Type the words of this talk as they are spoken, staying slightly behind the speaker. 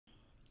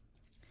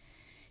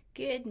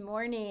Good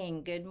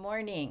morning. Good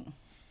morning.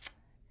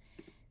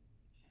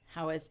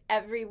 How is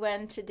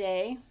everyone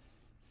today?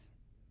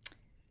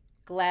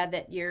 Glad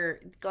that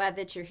you're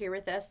here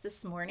with us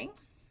this morning.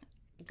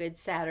 Good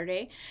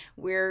Saturday.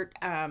 We're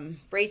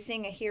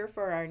bracing here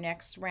for our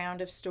next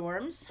round of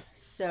storms.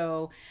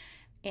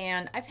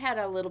 And I've had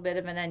a little bit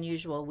of an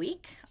unusual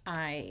week.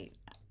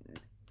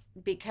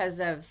 Because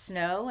of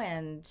snow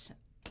and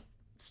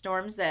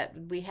storms that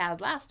we had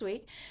last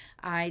week,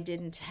 I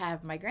didn't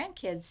have my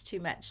grandkids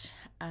too much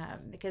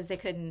because they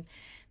couldn't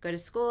go to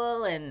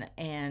school,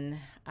 and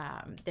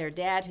their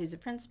dad, who's a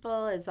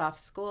principal, is off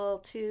school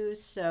too,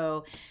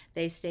 so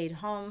they stayed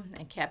home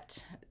and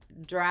kept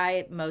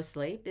dry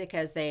mostly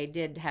because they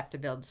did have to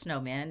build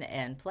snowmen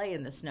and play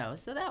in the snow,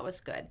 so that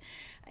was good.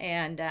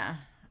 And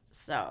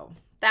so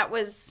that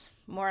was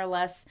more or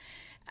less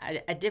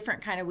a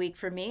different kind of week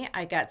for me.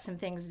 I got some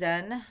things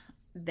done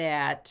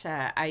that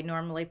I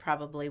normally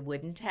probably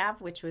wouldn't have,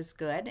 which was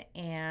good.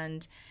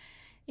 And,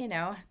 you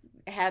know,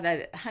 had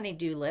a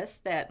honey-do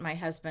list that my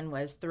husband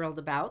was thrilled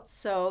about.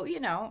 So,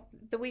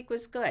 the week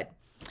was good.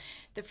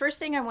 The first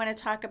thing I want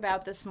to talk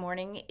about this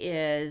morning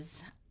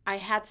is I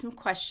had some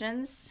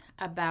questions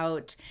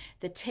about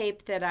the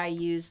tape that I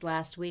used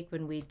last week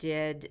when we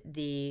did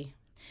the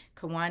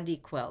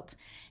Kawandi quilt.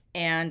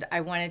 And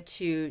I wanted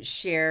to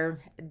share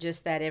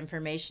just that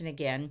information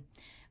again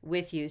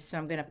with you. So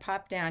I'm going to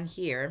pop down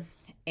here,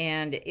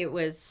 and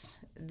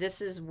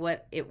this is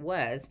what it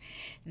was.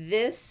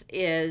 This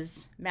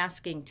is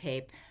masking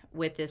tape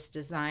with this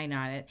design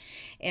on it.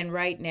 And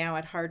right now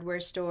at hardware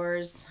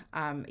stores,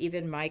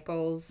 even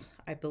Michael's,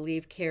 I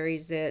believe,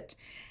 carries it.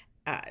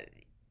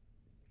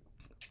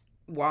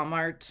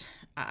 Walmart,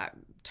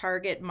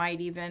 Target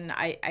might even.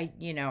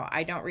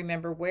 I don't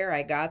remember where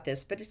I got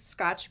this, but it's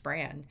Scotch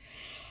brand,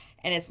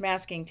 and it's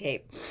masking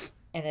tape,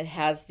 and it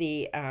has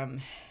the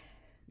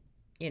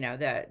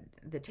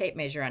the tape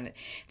measure on it.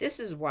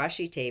 This is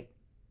washi tape,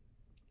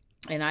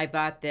 and I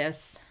bought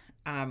this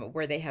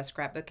where they have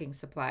scrapbooking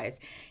supplies.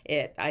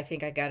 I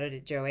think I got it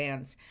at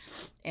Joann's,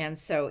 and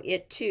so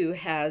it too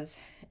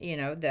has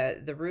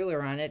the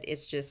ruler on it.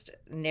 It's just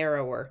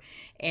narrower,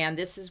 and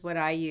this is what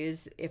I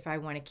use if I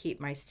want to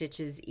keep my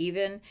stitches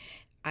even.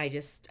 I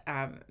just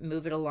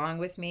move it along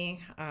with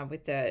me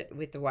with the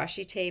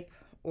washi tape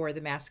or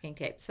the masking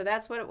tape. So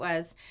that's what it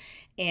was.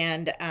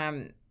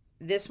 And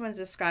this one's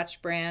a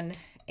Scotch brand,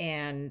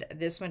 and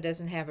this one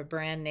doesn't have a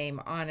brand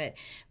name on it,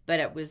 but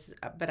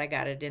I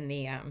got it in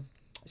the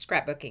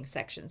scrapbooking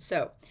section.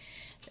 So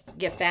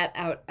get that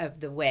out of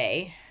the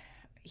way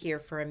here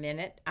for a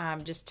minute,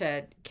 just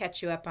to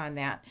catch you up on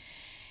that.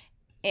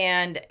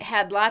 And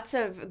had lots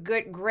of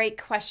great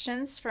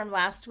questions from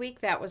last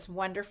week. That was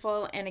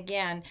wonderful. And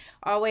again,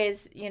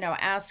 always,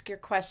 ask your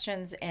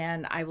questions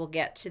and I will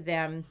get to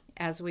them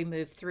as we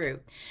move through.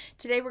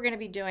 Today we're going to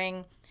be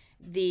doing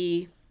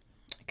the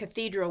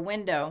cathedral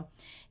window,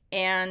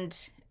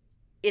 and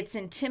it's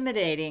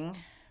intimidating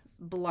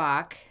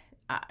block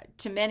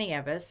to many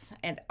of us,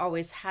 and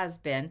always has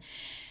been,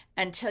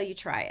 until you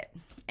try it.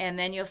 And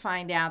then you'll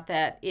find out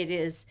that it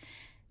is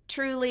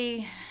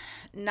truly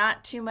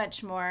not too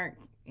much more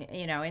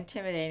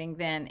intimidating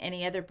than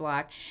any other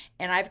block.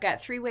 And I've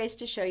got 3 ways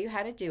to show you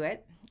how to do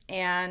it.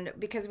 And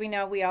because we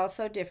know we all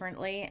sew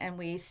differently and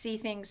we see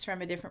things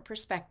from a different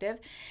perspective,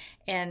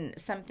 and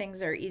some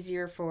things are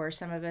easier for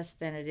some of us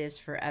than it is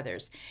for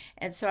others.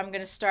 And so I'm going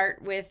to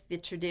start with the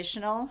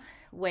traditional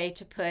way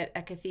to put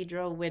a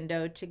cathedral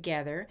window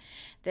together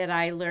that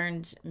I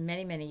learned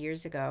many, many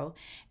years ago.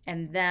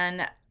 And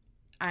then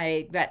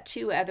I got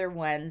 2 other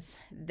ones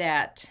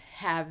that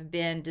have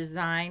been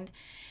designed,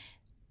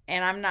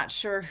 and I'm not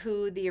sure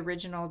who the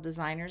original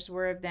designers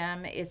were of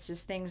them. It's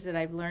just things that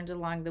I've learned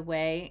along the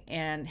way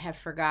and have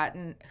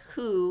forgotten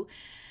who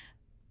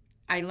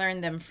I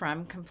learned them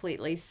from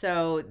completely.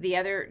 So the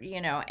other,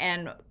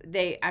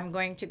 I'm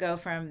going to go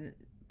from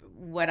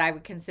what I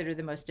would consider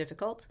the most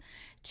difficult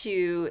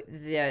to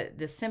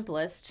the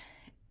simplest,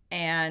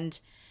 and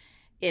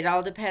it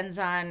all depends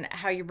on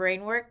how your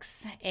brain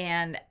works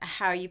and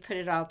how you put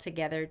it all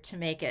together to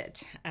make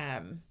it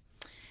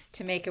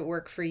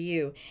work for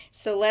you.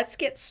 So let's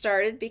get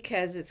started,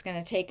 because it's going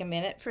to take a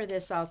minute for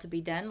this all to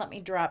be done. Let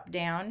me drop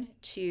down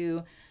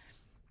to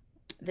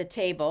the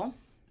table,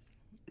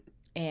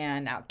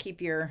 and I'll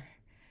keep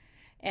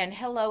and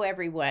hello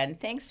everyone.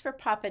 Thanks for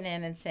popping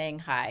in and saying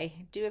hi.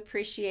 Do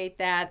appreciate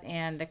that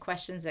and the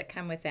questions that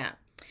come with that.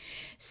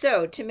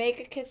 So to make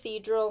a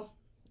cathedral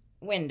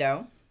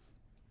window,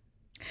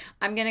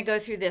 I'm going to go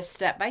through this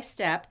step by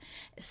step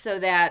so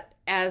that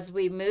as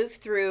we move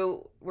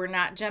through, we're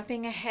not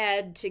jumping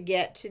ahead to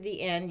get to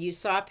the end. You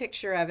saw a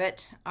picture of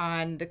it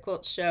on the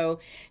Quilt Show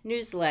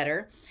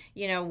newsletter,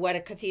 what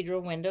a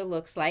cathedral window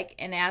looks like.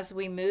 And as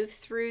we move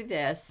through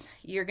this,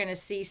 you're going to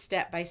see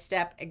step by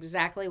step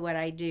exactly what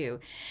I do.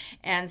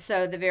 And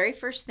so the very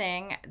first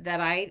thing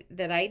that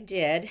I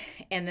did,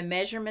 and the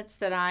measurements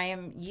that I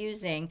am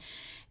using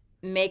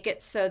make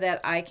it so that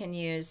I can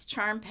use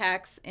charm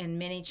packs and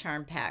mini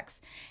charm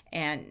packs.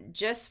 And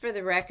just for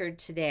the record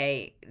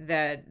today,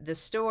 the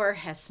store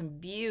has some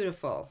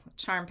beautiful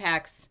charm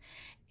packs,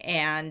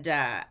 and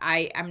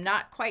I'm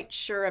not quite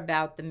sure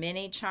about the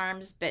mini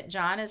charms, but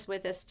John is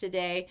with us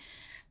today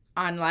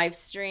on live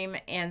stream,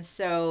 and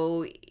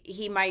so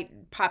he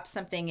might pop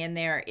something in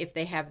there if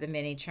they have the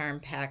mini charm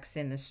packs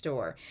in the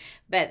store.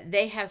 But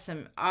they have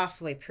some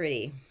awfully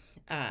pretty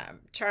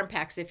charm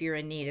packs if you're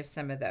in need of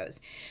some of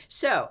those.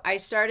 So I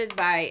started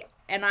by,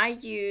 and I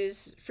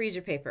use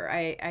freezer paper.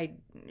 I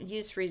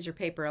use freezer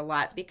paper a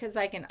lot because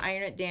I can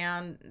iron it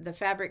down. The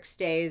fabric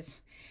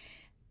stays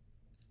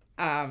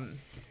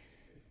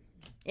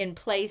in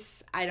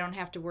place. I don't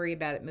have to worry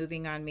about it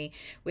moving on me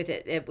with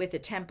it with a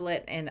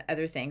template and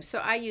other things. So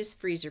I use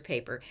freezer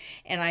paper,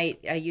 and I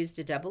used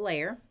a double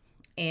layer,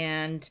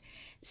 and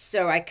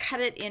so I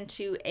cut it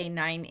into a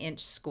 9-inch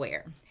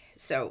square.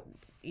 So,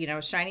 you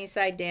know, shiny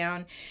side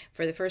down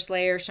for the first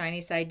layer,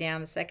 shiny side down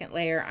the second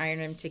layer, iron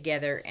them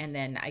together, and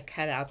then I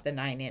cut out the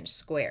 9-inch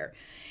square.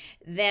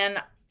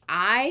 Then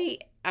I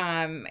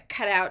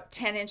cut out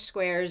 10-inch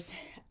squares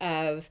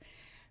of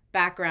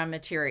background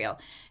material.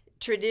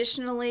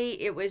 Traditionally,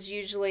 it was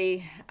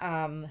usually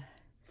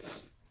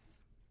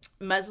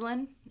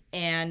muslin,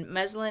 and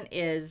muslin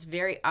is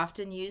very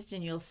often used,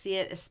 and you'll see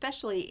it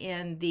especially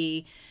in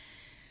the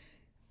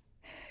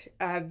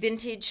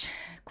vintage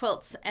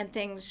quilts and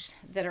things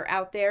that are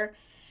out there.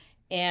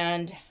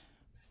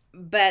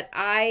 But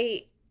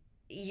I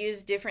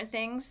use different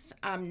things.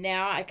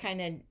 Now I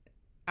kind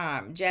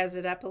of jazz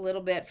it up a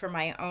little bit for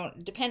my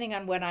own, depending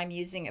on what I'm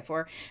using it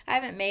for. I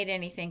haven't made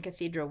anything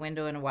cathedral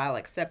window in a while,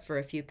 except for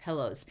a few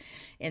pillows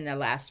in the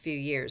last few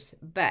years.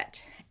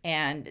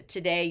 And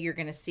today you're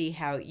going to see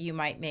how you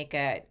might make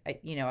a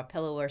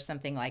pillow or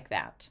something like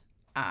that.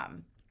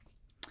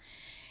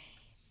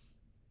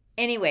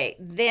 Anyway,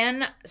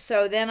 then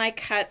I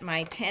cut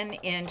my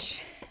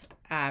 10-inch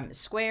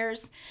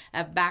squares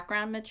of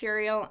background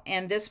material,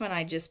 and this one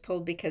I just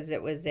pulled because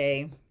it was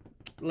a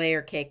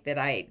layer cake that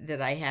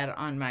I had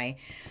on my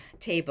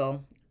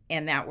table,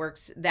 and that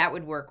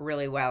would work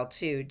really well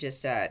too.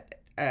 Just a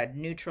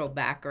neutral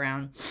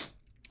background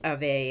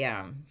of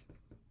a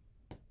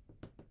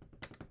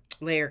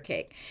layer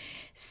cake.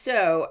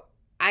 So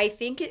I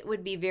think it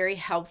would be very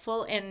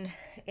helpful, and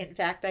in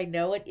fact I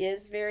know it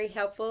is very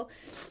helpful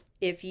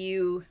if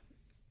you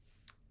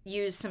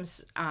use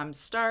some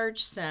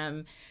starch,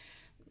 some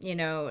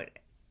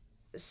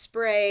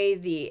spray,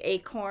 the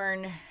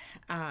acorn,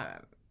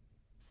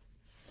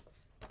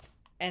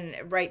 and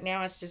right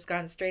now it's just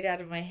gone straight out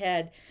of my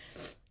head,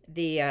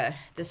 the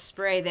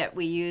spray that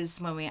we use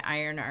when we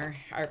iron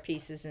our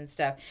pieces and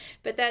stuff.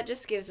 But that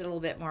just gives it a little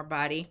bit more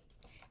body,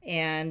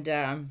 and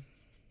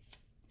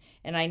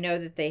I know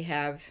that they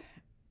have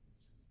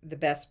the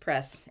best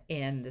press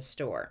in the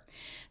store.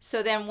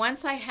 So then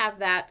once I have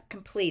that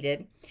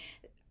completed,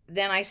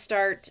 then I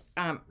start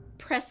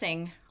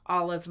pressing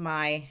all of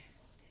my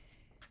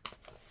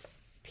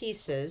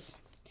pieces.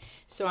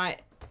 So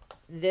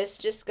this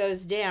just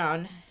goes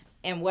down,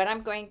 and what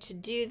I'm going to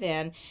do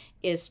then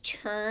is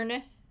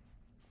turn,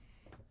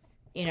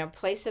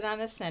 place it on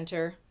the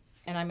center,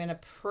 and I'm going to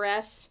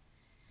press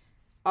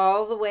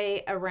all the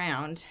way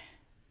around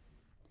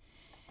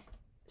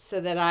so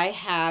that I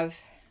have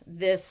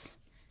this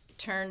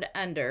turned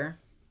under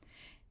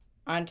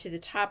onto the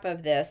top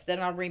of this.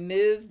 Then I'll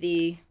remove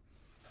the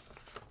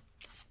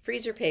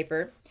freezer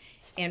paper,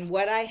 and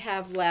what I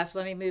have left,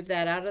 let me move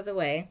that out of the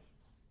way,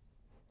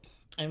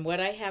 and what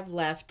I have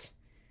left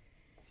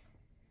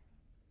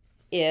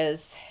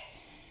is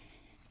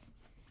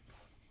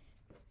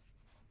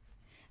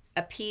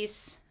a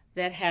piece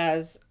that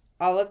has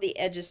all of the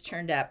edges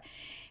turned up.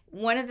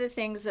 One of the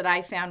things that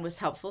I found was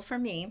helpful for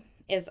me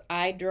is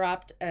I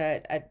dropped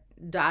a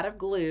dot of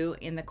glue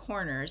in the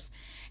corners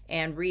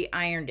and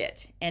re-ironed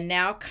it, and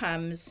now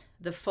comes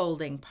the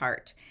folding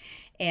part.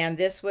 And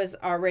this was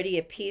already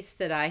a piece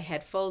that I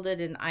had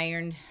folded and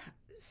ironed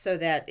so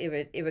that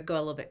it would go a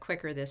little bit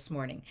quicker this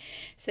morning.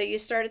 So you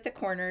start at the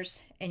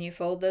corners and you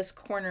fold those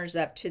corners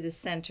up to the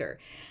center.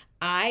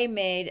 I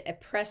made a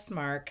press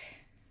mark.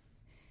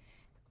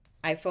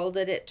 I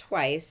folded it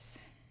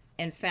twice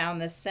and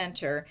found the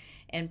center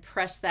and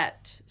pressed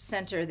that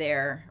center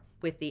there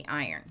with the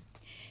iron,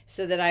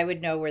 so that I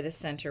would know where the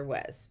center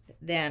was.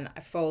 Then I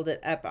folded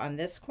up on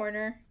this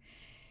corner,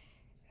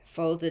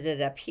 folded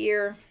it up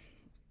here,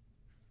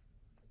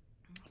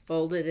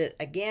 folded it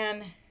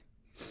again,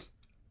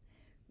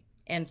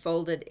 and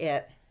folded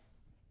it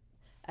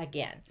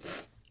again.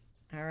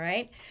 All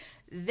right.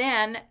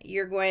 Then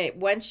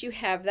once you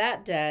have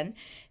that done,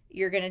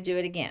 you're going to do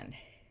it again.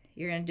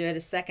 You're going to do it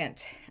a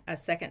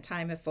second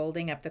time of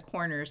folding up the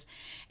corners,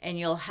 and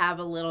you'll have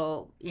a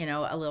little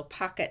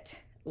pocket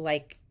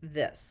like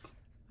this.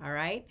 All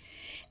right.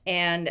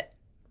 And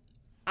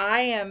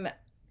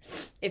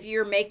if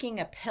you're making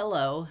a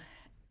pillow,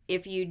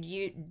 if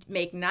you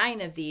make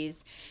 9 of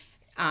these,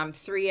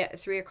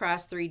 3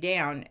 across, 3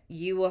 down,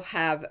 you will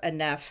have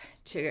enough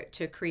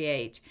to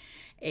create.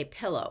 a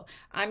pillow.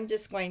 I'm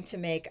just going to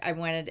make, I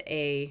wanted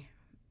a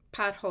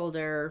pot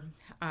holder,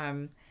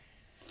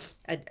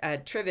 a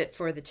trivet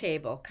for the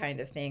table kind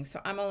of thing.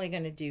 So I'm only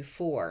going to do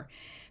 4.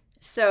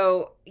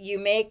 So you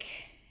make,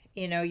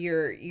 you know,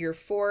 your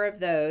 4 of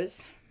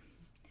those,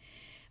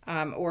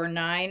 or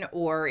 9,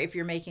 or if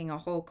you're making a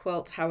whole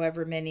quilt,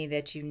 however many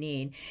that you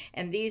need.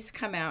 And these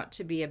come out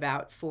to be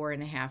about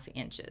 4.5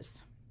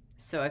 inches.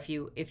 So if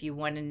you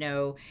want to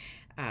know,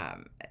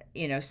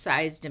 you know,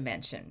 size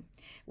dimension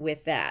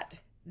with that,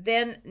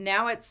 then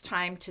now it's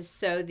time to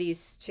sew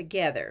these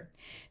together.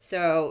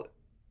 So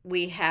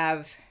we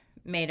have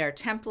made our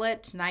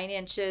template, 9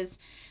 inches,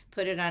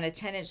 put it on a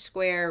 10-inch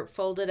square,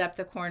 folded up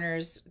the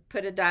corners,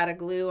 put a dot of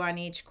glue on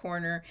each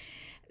corner,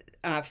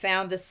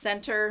 found the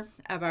center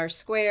of our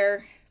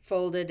square,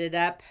 folded it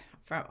up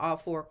from all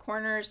 4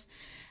 corners,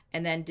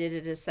 and then did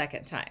it a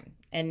second time.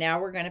 And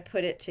now we're going to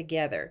put it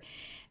together.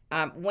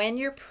 When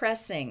you're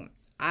pressing,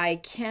 I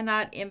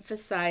cannot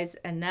emphasize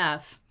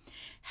enough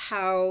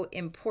how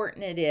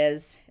important it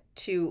is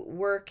to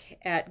work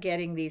at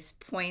getting these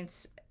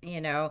points, you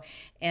know,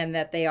 and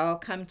that they all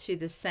come to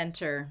the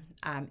center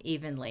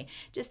evenly.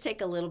 Just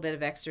take a little bit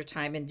of extra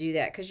time and do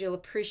that, because you'll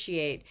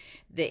appreciate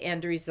the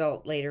end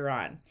result later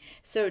on.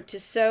 So to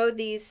sew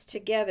these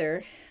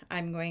together,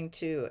 I'm going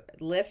to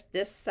lift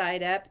this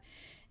side up,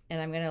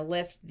 and I'm going to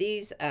lift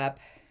these up.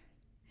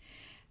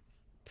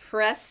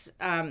 Press,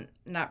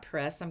 not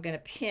press, I'm going to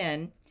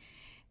pin,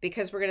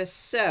 because we're going to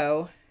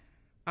sew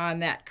on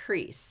that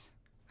crease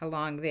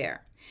along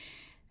there.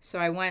 So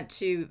I want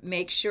to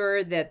make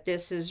sure that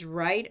this is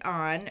right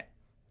on.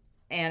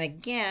 And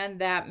again,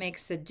 that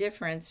makes a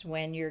difference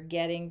when you're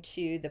getting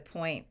to the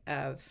point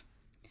of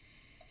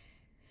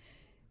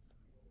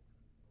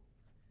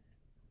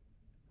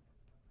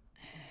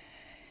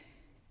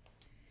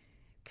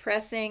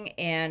pressing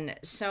and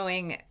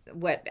sewing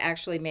what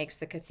actually makes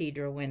the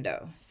cathedral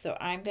window. So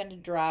I'm going to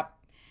drop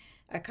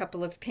a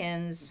couple of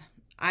pins.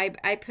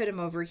 I put them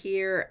over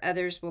here.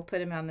 Others will put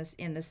them on this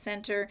in the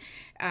center.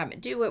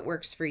 Do what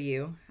works for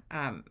you.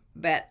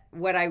 But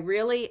what I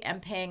really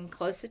am paying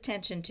close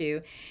attention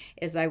to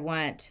is I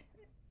want,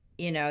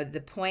 you know,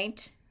 the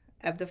point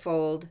of the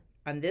fold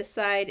on this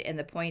side and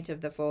the point of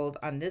the fold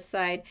on this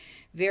side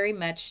very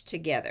much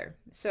together.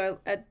 So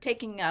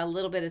taking a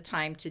little bit of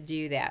time to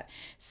do that.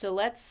 So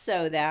let's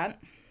sew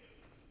that.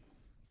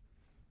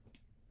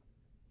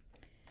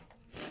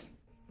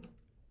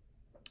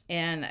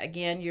 And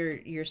again,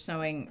 you're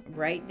sewing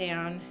right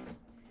down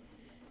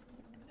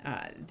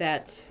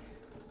that,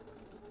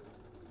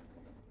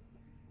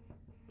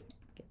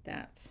 get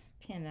that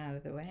pin out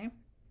of the way,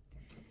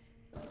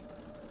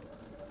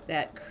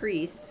 that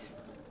crease.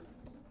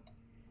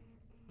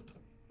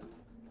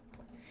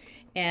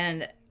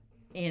 And,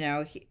 you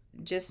know,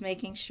 just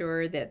making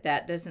sure that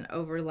that doesn't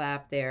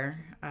overlap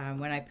there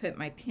when I put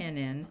my pin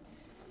in.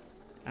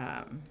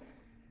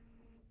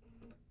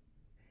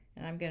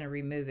 And I'm going to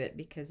remove it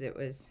because it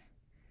was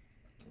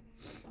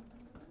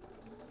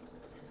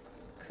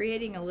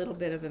creating a little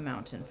bit of a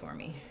mountain for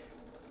me.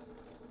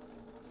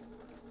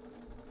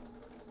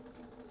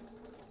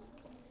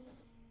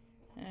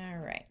 All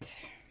right.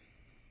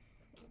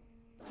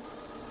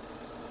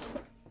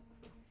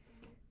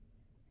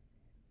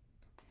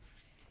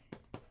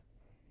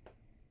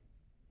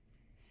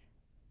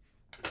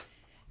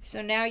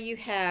 So now you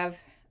have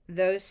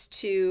those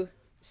two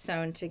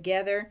sewn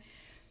together,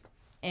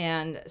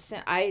 and so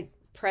I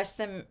press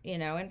them, you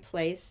know, in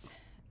place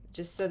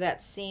just so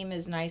that seam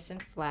is nice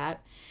and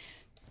flat.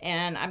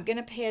 And I'm going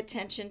to pay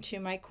attention to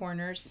my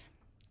corners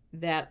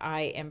that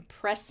I am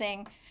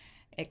pressing.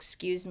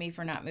 Excuse me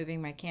for not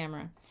moving my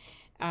camera,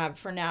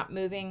 for not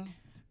moving.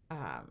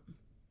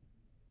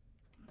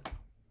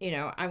 You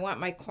know, I want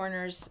my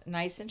corners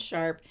nice and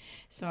sharp,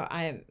 so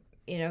I'm,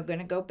 you know, going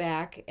to go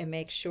back and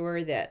make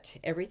sure that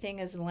everything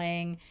is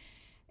laying,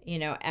 you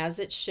know, as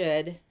it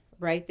should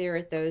right there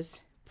at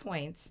those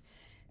points.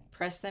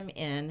 Press them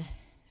in,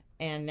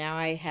 and now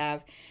I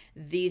have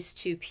these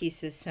two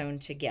pieces sewn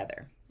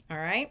together. All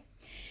right.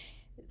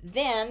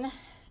 Then,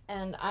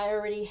 and I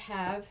already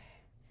have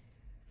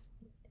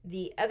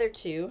the other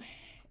two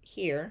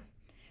here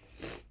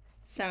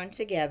sewn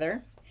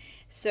together.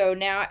 So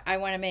now I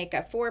want to make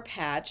a 4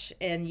 patch,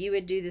 and you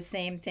would do the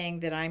same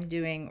thing that I'm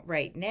doing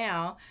right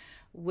now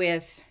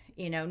with,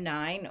 you know,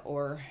 9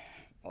 or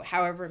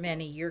however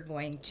many you're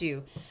going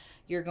to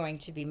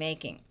be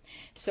making.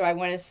 So I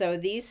want to sew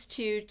these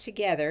two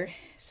together.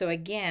 So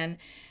again,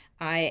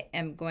 I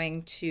am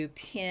going to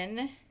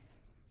pin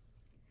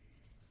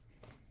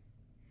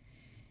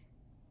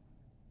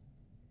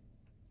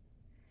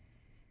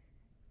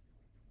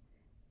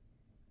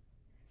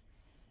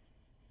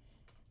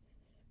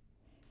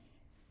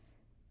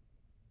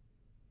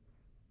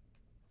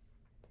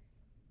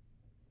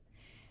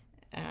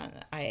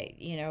and I,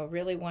 you know,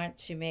 really want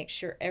to make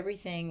sure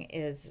everything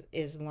is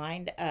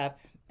lined up.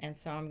 And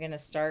so I'm going to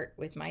start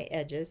with my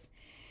edges.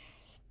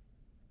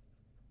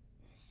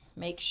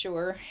 Make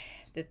sure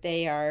that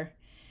they are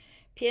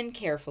pinned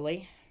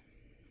carefully.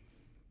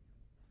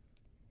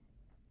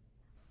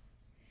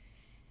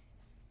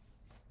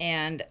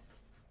 And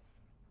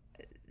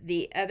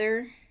the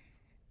other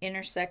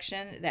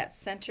intersection, that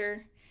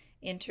center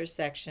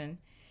intersection,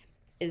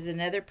 is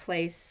another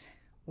place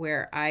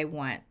where I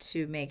want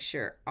to make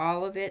sure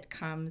all of it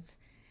comes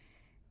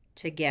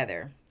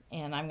together.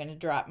 And I'm going to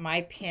drop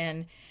my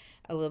pin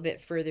a little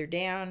bit further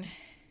down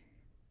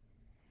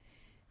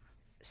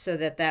so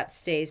that that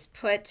stays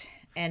put.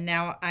 And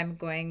now I'm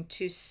going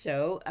to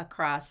sew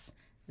across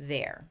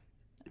there.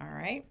 All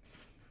right.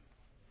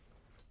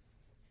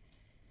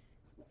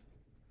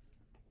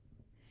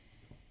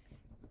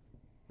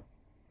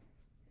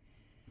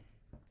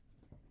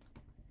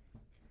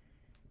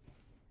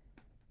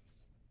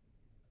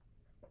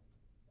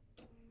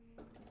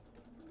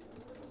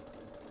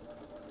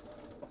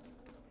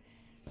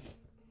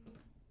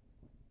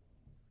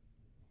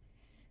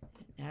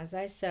 As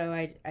I sew,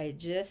 I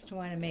just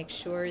want to make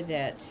sure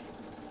that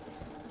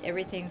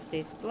everything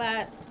stays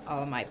flat,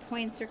 all my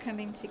points are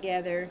coming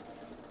together.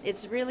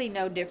 It's really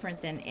no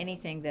different than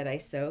anything that I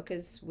sew,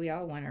 because we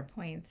all want our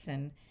points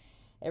and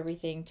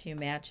everything to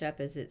match up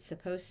as it's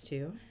supposed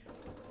to.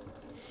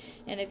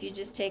 And if you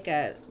just take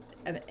an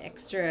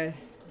extra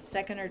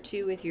second or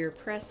two with your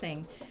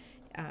pressing,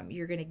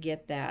 you're going to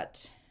get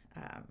that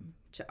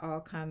to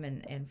all come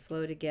and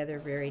flow together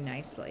very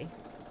nicely.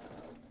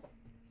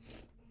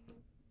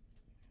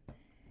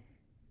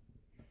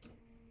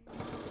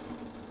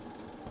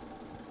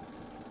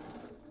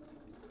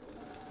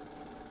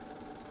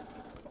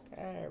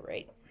 All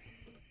right.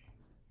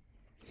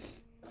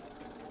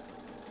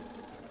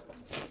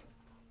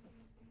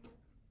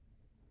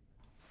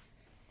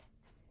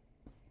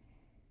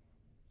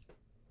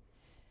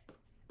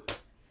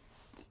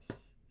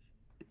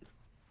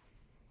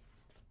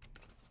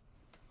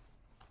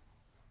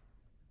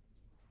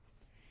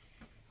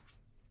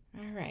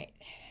 All right.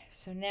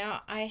 So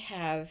now I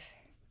have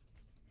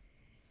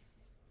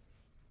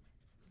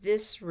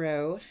this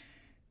row.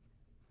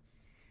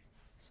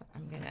 So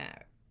I'm going to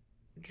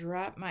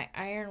drop my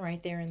iron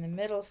right there in the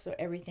middle so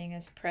everything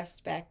is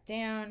pressed back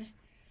down.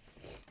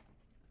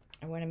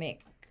 I want to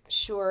make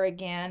sure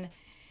again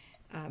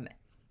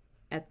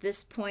at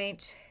this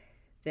point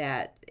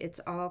that it's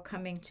all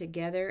coming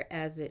together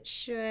as it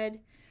should.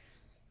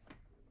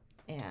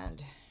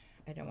 And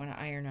I don't want to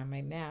iron on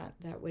my mat.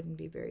 That wouldn't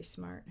be very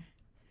smart.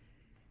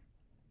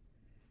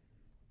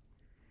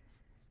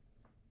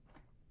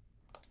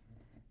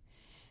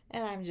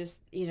 And I'm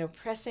just,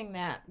 pressing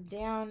that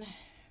down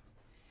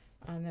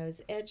on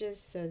those edges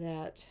so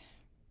that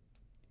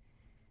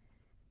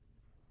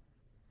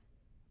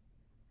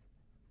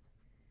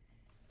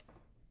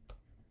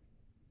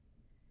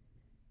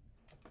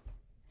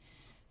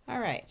all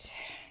right.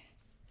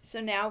 So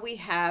now we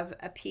have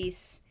a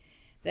piece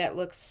that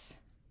looks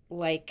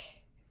like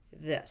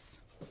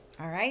this.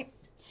 All right.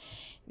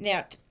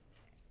 Now,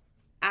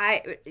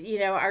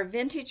 our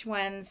vintage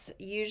ones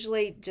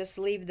usually just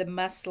leave the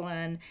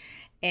muslin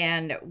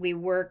and we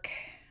work,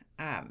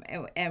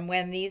 and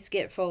when these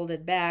get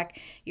folded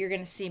back, you're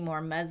going to see more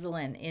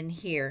muslin in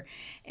here.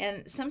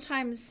 And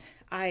sometimes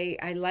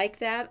I like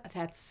that.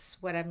 That's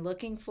what I'm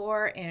looking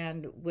for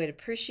and would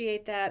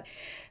appreciate that.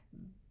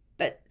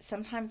 But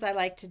sometimes I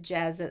like to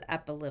jazz it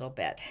up a little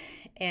bit.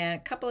 And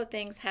a couple of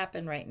things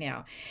happen right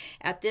now.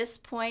 At this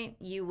point,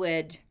 you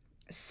would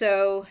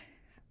sew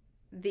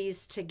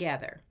these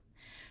together.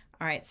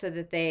 All right, so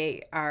that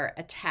they are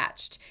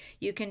attached.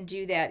 You can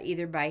do that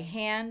either by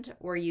hand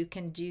or you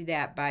can do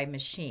that by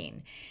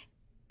machine.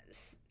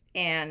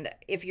 And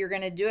if you're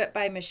going to do it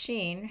by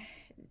machine,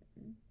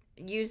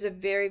 use a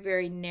very,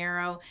 very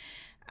narrow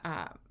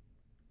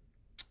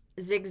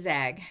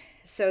zigzag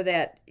so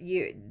that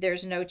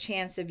there's no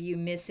chance of you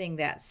missing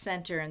that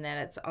center and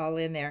that it's all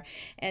in there.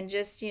 And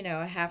just,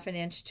 a half an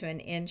inch to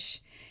an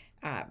inch,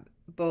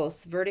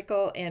 both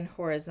vertical and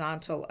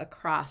horizontal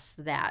across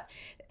that.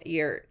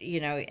 And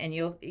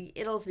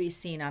it'll be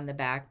seen on the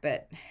back,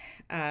 but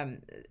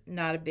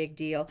not a big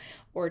deal.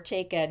 Or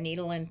take a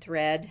needle and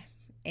thread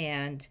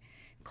and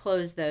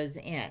close those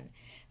in.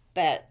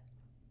 But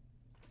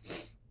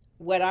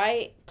what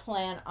I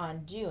plan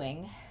on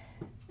doing,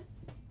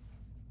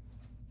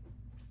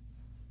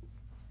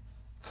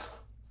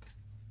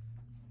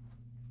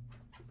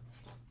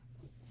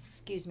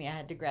 excuse me, I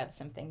had to grab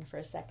something for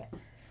a second.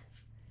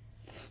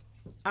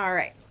 All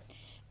right,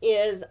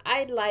 is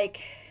I'd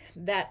like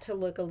that to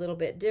look a little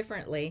bit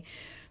differently.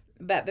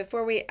 But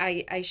before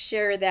I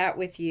share that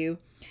with you,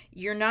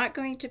 you're not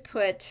going to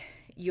put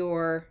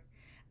your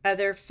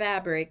other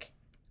fabric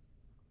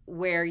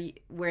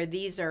where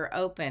these are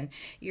open.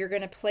 You're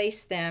going to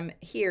place them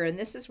here, and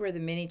this is where the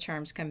mini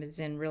charms comes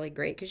in really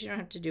great, because you don't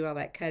have to do all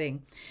that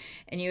cutting.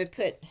 And you would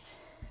put,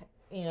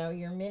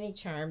 your mini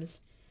charms,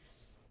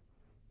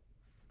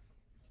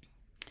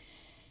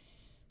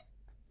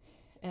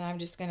 and I'm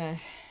just going to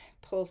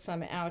pull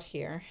some out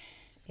here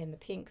in the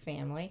pink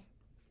family.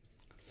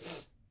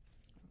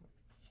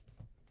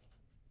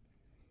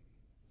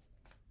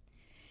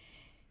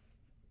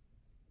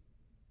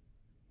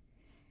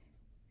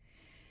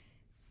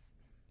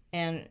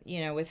 And,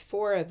 with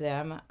 4 of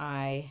them,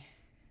 I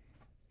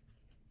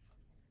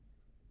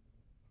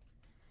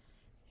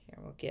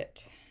we'll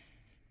get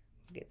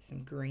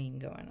some green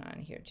going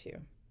on here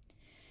too.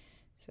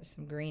 So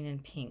some green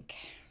and pink.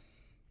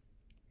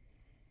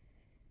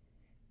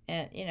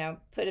 And, you know,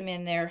 put them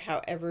in there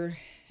however,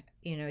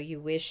 you know, you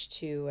wish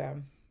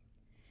to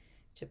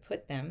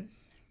put them.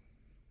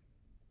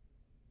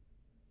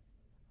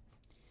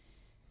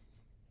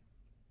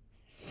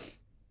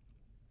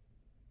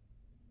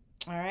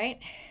 All right,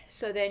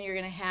 so then you're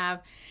going to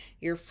have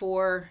your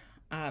 4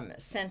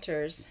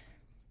 centers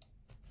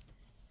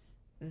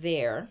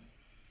there.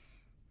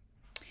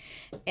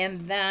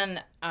 And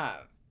then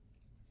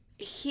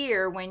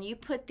here, when you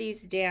put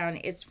these down,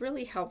 it's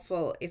really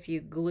helpful if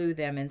you glue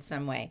them in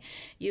some way.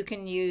 You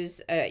can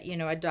use, you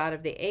know, a dot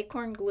of the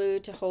acorn glue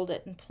to hold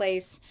it in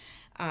place,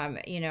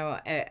 you know,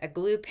 a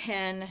glue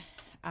pen,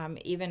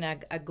 even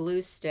a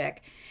glue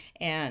stick.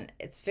 And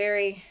it's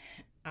very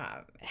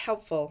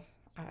helpful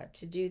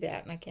to do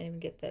that. And I can't even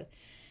get the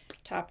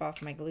top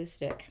off my glue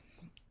stick.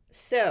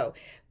 So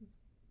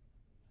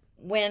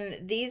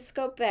when these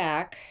go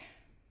back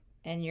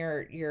and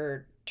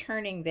you're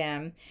turning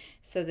them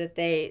so that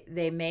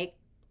they make,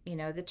 you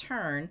know, the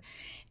turn,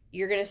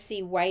 you're going to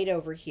see white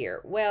over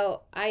here.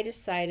 Well, I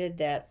decided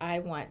that I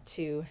want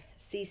to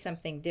see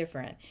something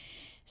different.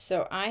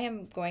 So I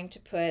am going to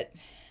put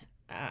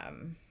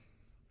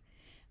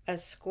a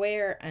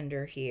square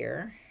under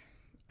here,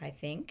 I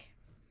think,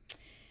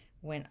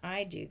 when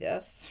I do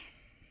this.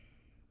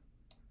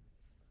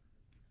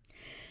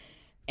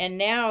 And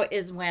now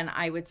is when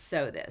I would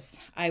sew this.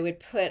 I would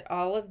put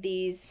all of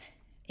these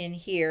in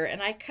here,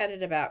 and I cut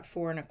it about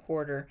 4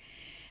 1/4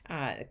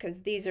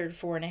 because these are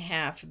 4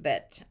 1/2,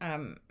 but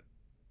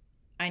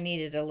I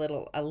needed a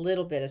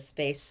little bit of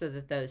space so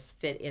that those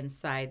fit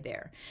inside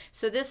there.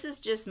 So this is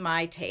just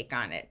my take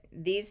on it.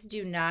 These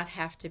do not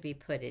have to be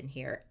put in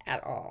here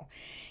at all.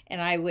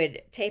 And I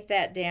would tape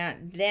that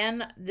down.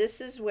 Then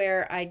this is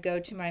where I'd go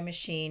to my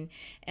machine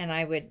and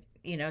I would,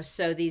 you know,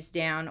 sew these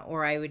down,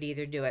 or I would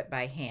either do it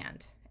by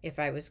hand if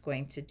I was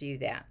going to do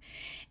that.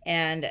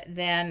 And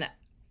then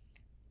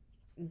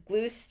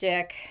glue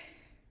stick,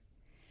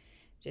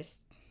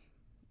 just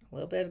a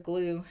little bit of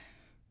glue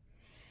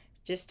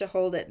just to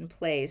hold it in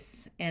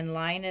place, and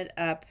line it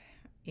up,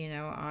 you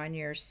know, on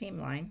your seam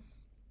line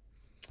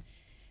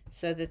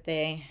so that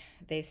they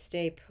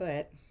stay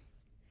put.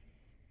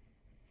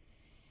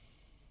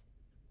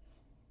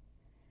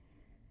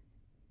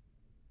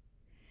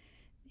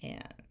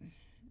 And,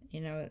 you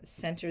know,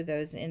 center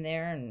those in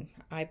there and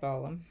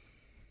eyeball them.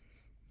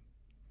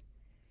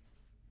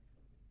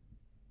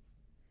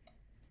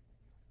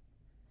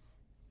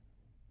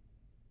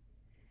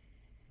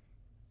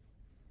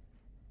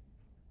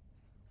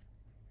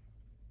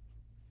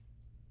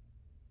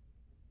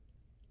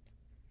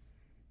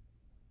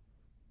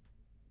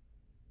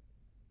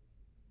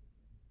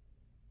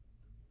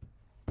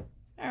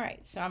 All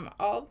right, so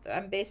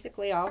I'm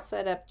basically all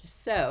set up to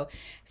sew.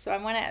 So I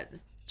want to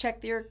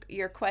check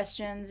your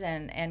questions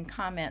and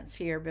comments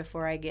here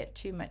before I get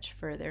too much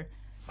further.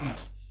 Let's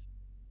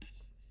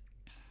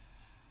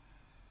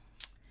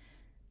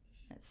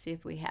see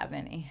if we have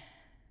any.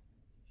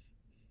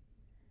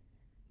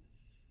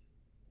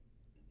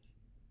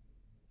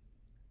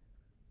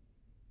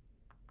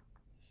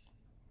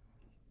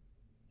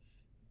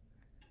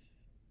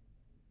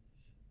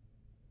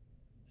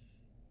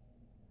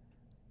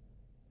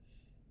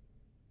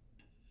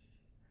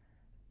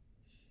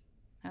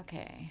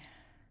 Okay,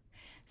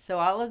 so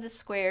all of the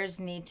squares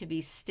need to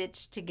be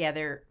stitched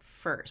together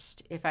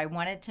first. If I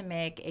wanted to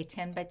make a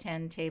 10 by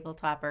 10 table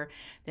topper,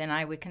 then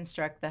I would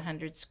construct the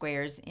 100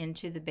 squares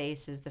into the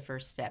base as the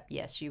first step.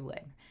 Yes, you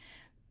would.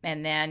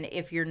 And then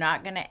if you're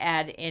not going to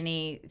add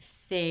any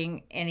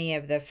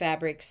of the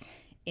fabrics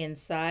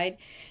inside,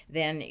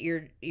 then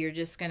you're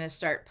just going to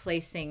start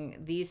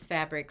placing these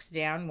fabrics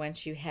down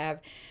once you have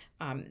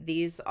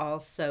these all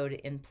sewed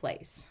in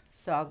place.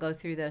 So I'll go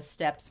through those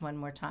steps one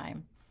more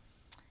time.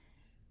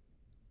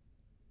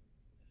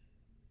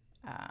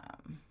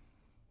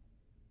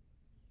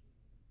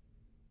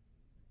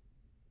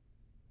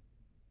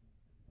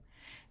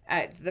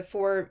 The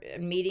 4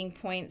 meeting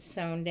points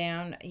sewn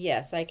down.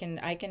 Yes, I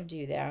can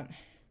do that.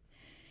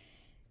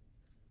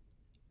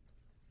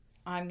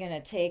 I'm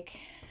gonna take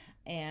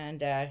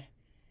and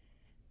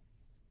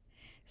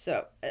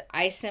so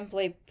I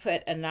simply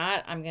put a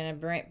knot. I'm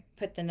gonna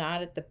put the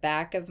knot at the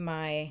back of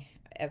my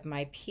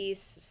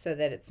piece so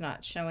that it's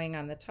not showing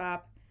on the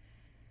top.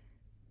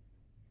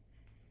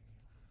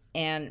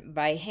 And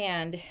by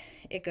hand,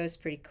 it goes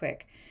pretty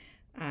quick.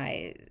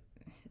 I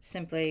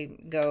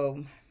simply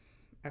go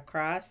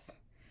across,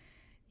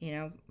 you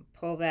know,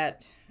 pull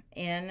that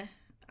in,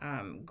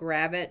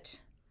 grab it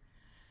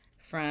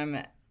from,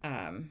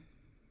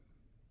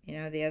 you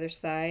know, the other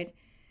side.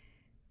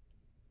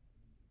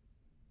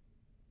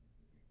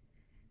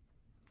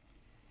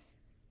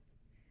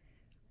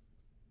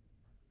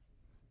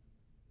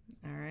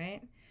 All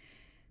right.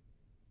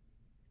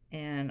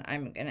 And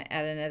I'm going to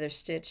add another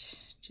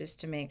stitch just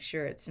to make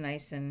sure it's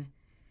nice and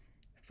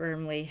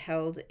firmly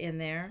held in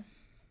there.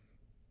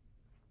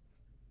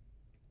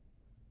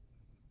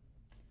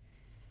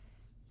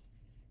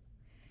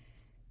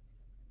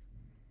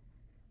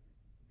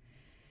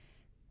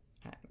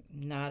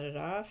 knot it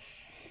off.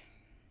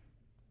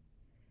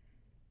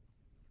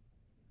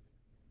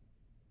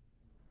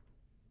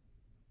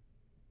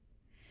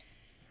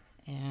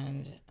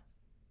 And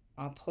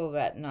I'll pull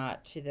that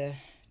knot to the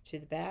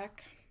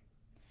back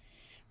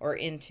or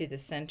into the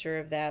center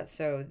of that,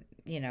 so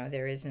you know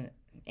there isn't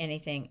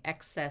anything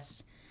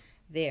excess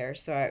there.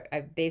 So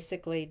I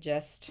basically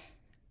just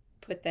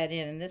put that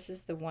in, and this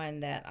is the one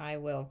that I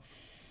will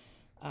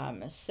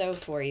sew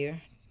for you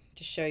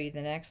to show you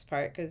the next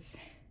part. Because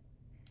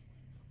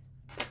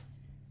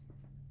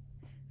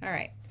all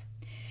right,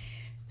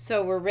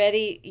 so we're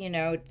ready, you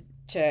know,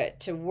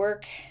 to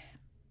work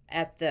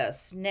at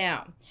this.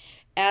 Now,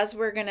 as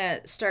we're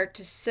gonna start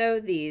to sew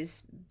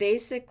these,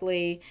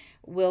 basically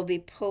we'll be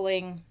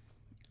pulling,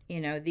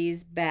 you know,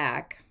 these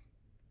back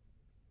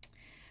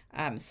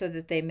so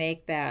that they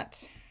make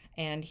that.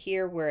 And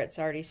here where it's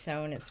already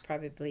sewn, it's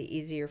probably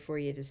easier for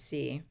you to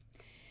see.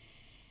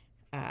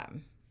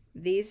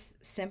 These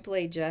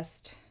simply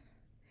just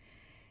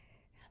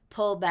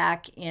pull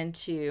back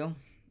into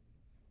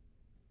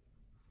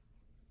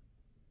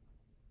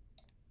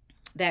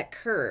that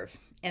curve,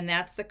 and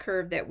that's the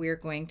curve that we're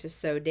going to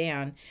sew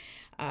down.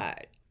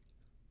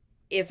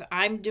 If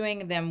I'm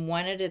doing them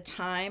one at a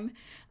time,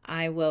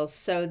 I will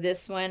sew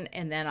this one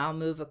and then I'll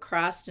move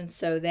across and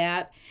sew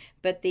that.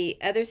 But the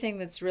other thing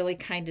that's really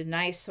kind of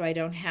nice, so I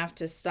don't have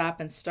to stop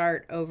and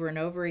start over and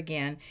over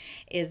again,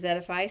 is that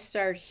if I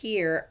start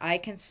here, I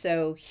can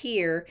sew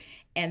here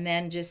and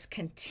then just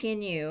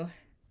continue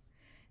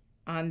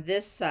on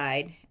this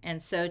side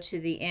and sew to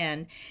the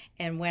end.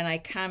 And when I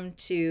come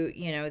to,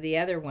 you know, the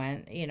other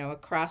one, you know,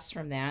 across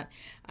from that,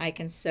 I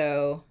can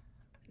sew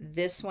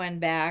this one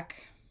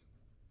back,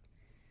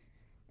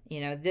 you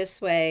know, this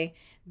way.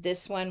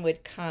 This one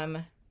would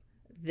come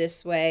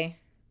this way,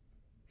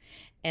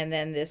 and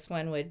then this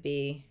one would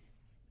be,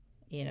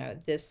 you know,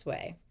 this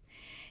way.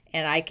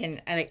 And I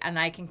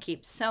can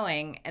keep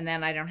sewing, and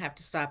then I don't have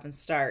to stop and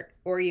start.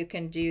 Or you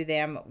can do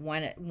them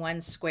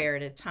one square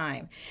at a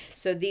time.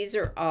 So these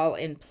are all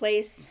in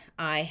place.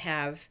 I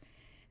have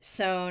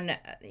sewn,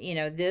 you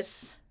know,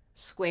 this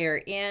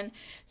square in.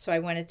 So I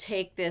want to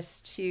take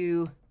this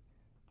to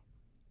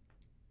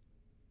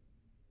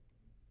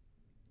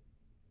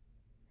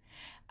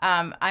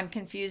I'm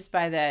confused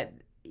by the,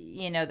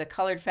 you know, the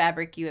colored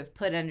fabric you have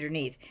put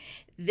underneath.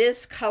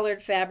 This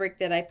colored fabric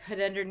that I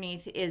put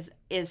underneath is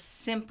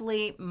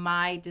simply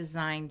my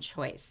design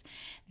choice.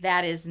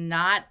 That is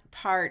not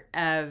part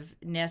of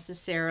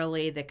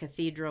necessarily the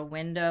cathedral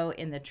window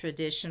in the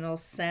traditional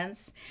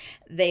sense.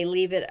 They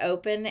leave it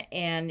open,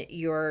 and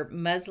your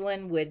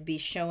muslin would be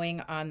showing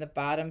on the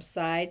bottom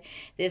side.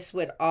 This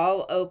would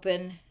all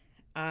open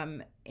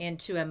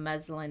into a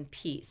muslin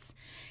piece.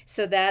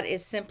 So that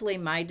is simply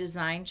my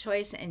design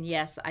choice, and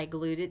yes, I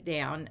glued it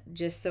down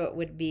just so it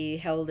would be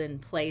held in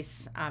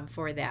place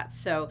for that.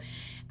 So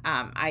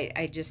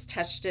I just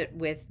touched it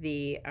with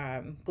the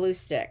glue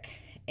stick,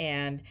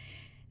 and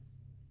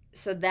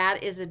so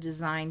that is a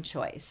design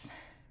choice.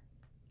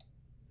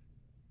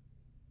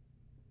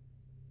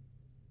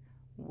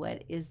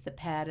 What is the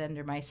pad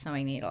under my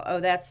sewing needle? Oh,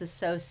 that's the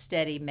Sew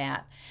Steady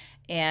mat.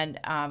 And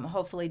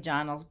hopefully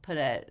John will put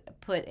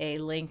a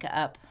link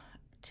up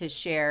to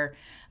share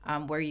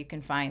where you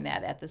can find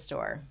that at the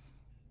store.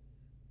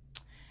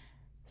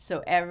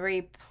 So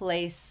every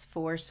place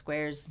 4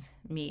 squares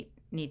meet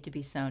need to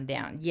be sewn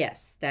down.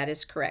 Yes, that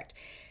is correct.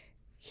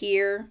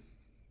 Here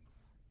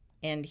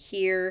and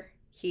here,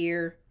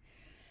 here,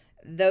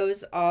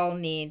 those all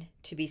need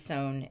to be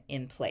sewn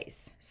in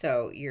place.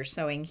 So you're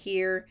sewing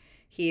here,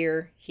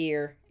 here,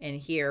 here, and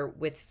here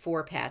with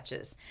 4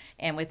 patches.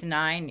 And with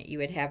 9, you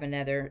would have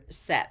another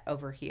set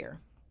over here.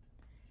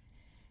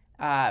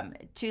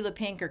 Tula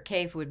Pink or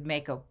Cave would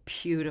make a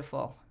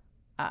beautiful.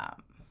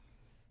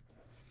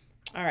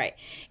 All right.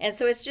 And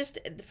so it's just,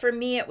 for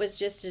me, it was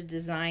just a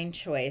design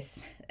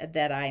choice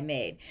that I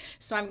made.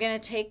 So I'm going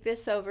to take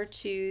this over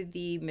to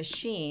the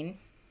machine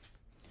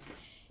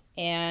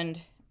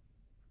and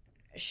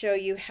show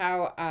you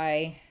how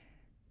I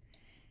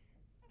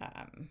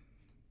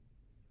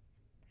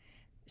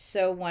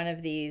sew one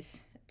of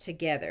these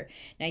together.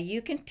 Now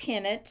you can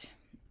pin it,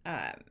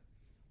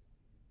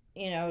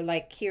 you know,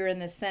 like here in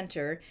the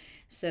center,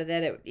 so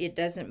that it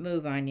doesn't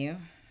move on you.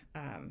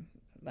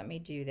 Let me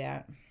do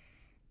that.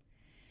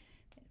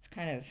 It's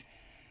kind of,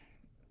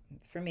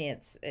 for me,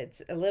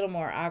 it's a little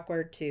more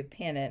awkward to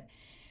pin it,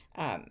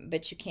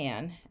 but you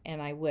can,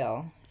 and I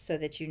will, so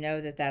that you know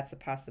that that's a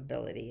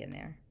possibility in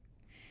there.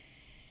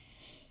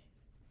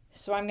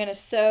 So I'm going to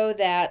sew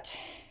that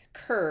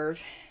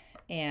curve,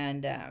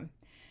 and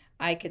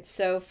I could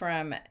sew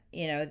from,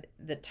 you know,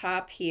 the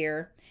top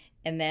here,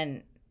 and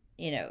then,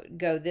 you know,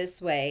 go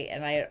this way,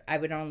 and I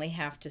would only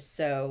have to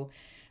sew,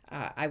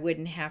 I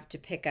wouldn't have to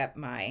pick up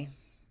my,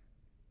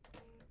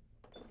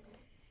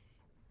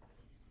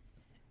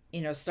 you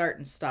know, start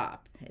and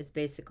stop is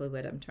basically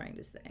what I'm trying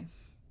to say.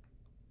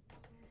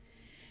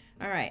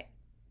 All right.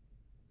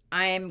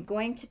 I am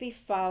going to be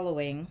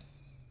following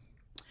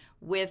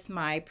with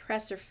my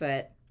presser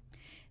foot,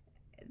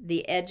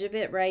 the edge of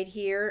it right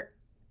here.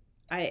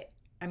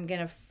 I'm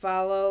going to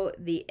follow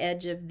the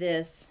edge of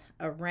this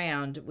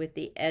around with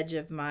the edge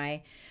of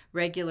my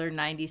regular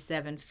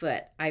 97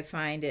 foot. I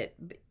find it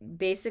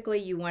basically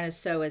you want to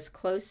sew as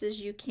close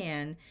as you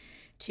can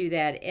to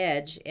that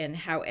edge, and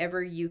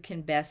however you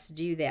can best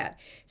do that.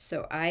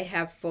 So I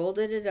have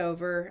folded it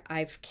over.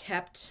 I've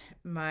kept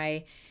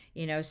my,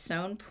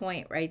 sewn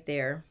point right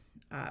there.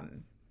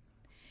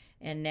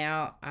 And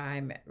now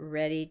I'm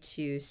ready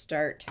to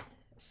start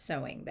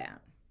sewing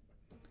that.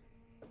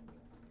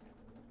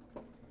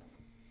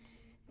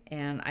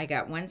 And I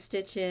got one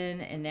stitch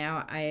in, and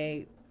now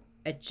I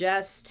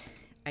adjust.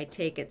 I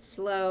take it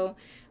slow.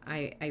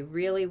 I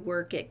really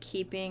work at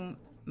keeping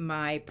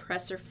my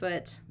presser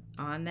foot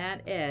on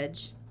that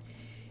edge.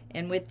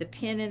 And with the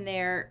pin in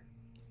there,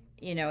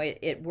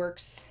 it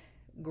works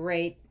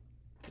great.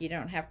 You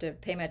don't have to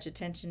pay much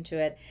attention to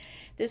it.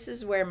 This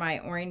is where my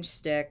orange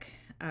stick,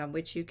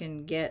 which you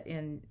can get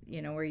in,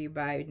 where you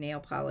buy nail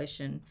polish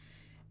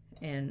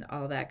and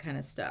all that kind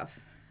of stuff.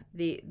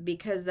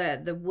 Because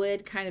the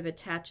wood kind of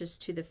attaches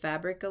to the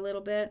fabric a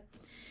little bit,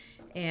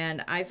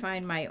 and I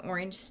find my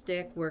orange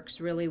stick works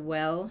really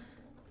well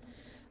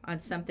on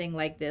something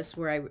like this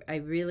where I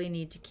really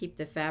need to keep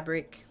the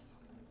fabric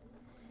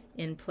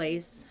in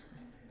place,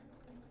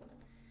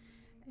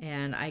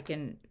 and I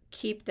can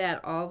keep that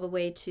all the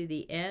way to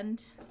the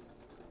end.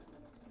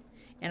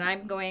 And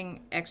I'm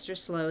going extra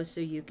slow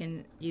so you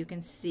can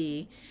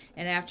see,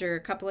 and after a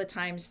couple of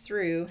times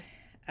through,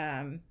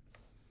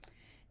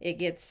 it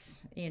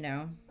gets,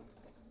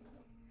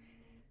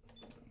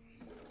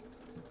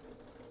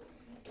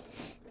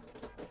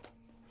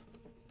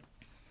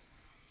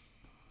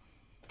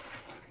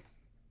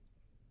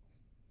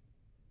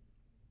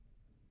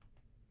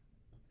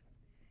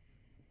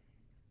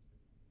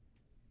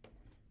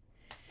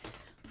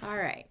 all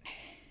right.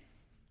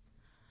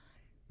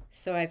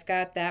 So I've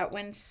got that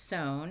one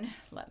sewn.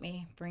 Let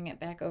me bring it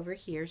back over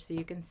here so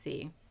you can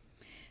see.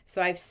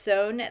 So I've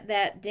sewn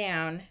that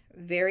down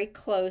very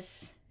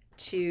close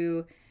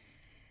to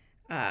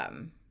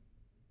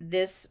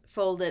this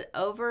folded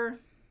over.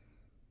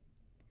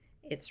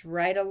 It's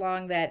right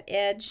along that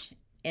edge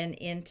and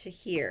into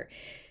here.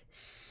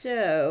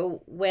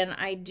 So when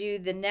I do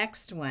the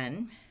next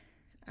one,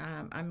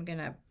 I'm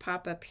gonna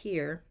pop up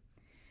here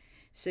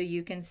so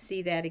you can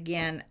see that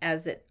again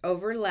as it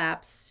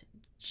overlaps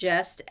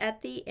just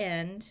at the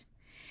end,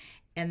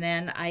 and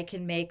then I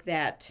can make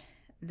that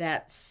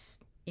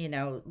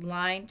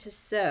line to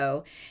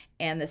sew,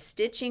 and the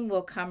stitching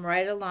will come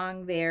right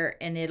along there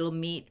and it'll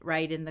meet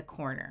right in the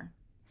corner.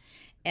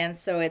 And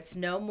so it's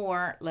no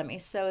more. Let me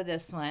sew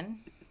this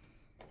one.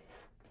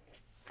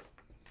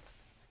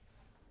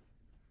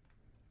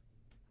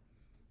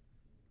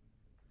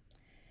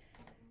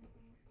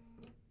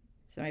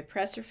 So my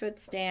presser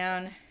foot's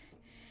down.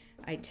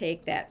 I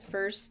take that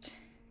first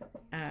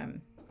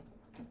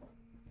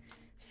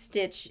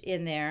stitch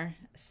in there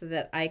so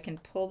that I can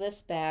pull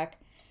this back,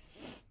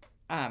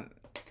 and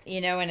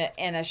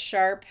a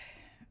sharp,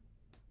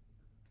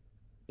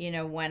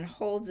 one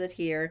holds it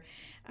here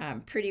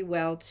pretty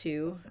well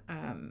too,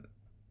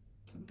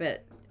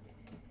 but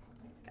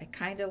I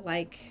kind of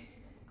like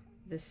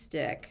the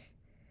stick.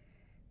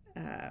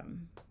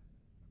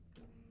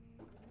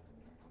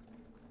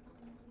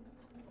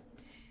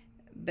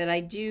 But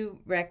I do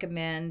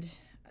recommend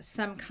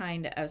some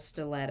kind of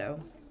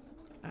stiletto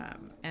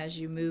as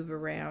you move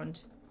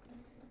around.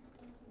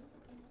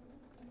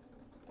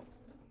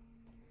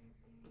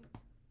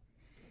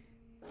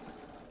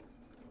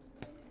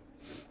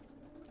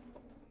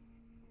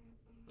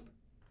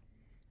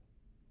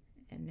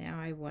 And now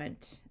I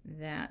want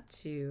that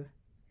to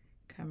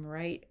come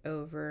right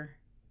over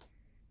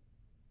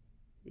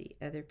the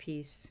other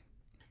piece.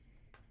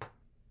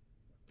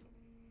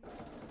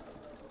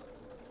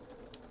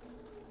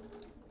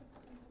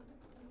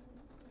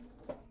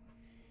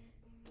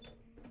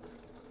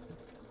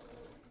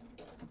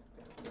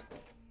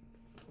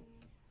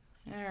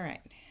 All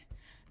right,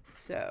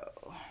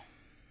 so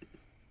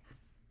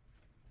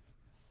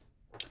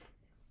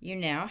you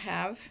now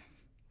have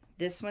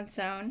this one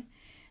sewn.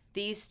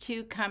 These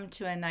two come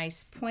to a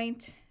nice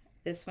point.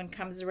 This one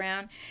comes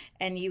around,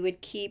 and you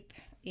would keep,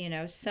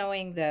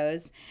 sewing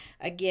those.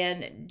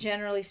 Again,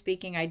 generally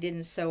speaking, I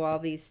didn't sew all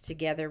these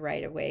together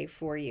right away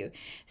for you.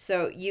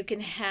 So you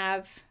can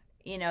have,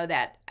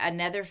 that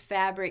another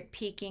fabric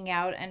peeking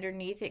out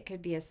underneath. It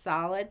could be a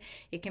solid.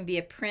 It can be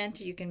a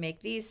print. You can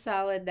make these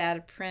solid, that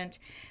a print.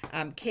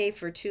 K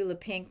for Tula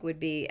Pink would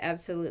be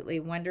absolutely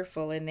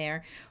wonderful in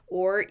there.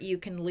 Or you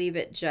can leave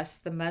it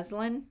just the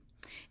muslin.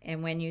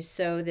 And when you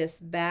sew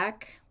this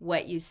back,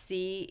 what you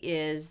see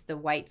is the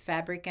white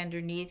fabric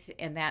underneath,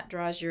 and that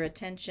draws your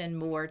attention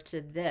more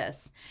to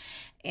this.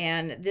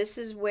 And this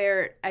is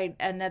where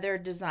another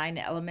design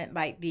element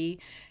might be,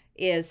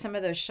 is some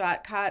of those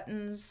shot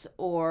cottons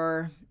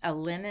or a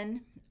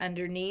linen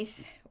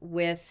underneath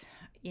with,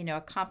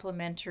 a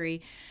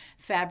complementary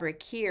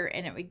fabric here,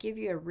 and it would give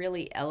you a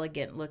really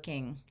elegant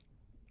looking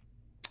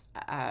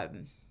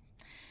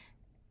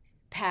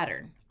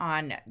pattern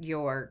on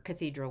your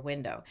cathedral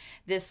window.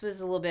 This was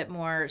a little bit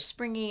more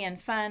springy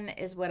and fun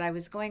is what I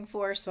was going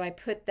for, so I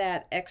put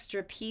that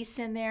extra piece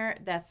in there.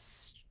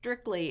 That's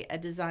strictly a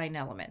design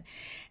element.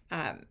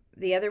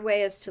 The other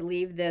way is to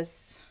leave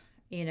this,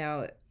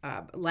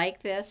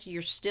 like this.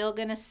 You're still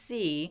going to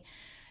see,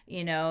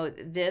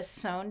 this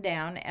sewn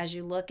down as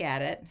you look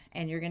at it,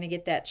 and you're going to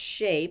get that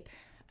shape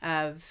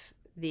of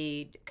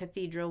the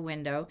cathedral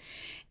window,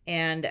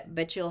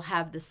 but you'll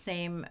have the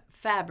same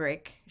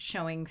fabric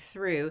showing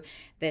through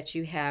that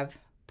you have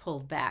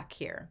pulled back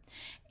here.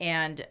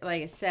 And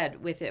like I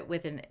said, with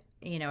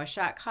a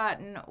shot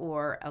cotton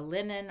or a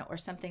linen or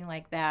something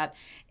like that,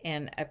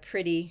 and a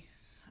pretty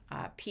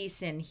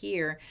piece in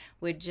here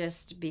would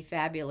just be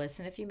fabulous.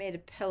 And if you made a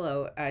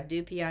pillow,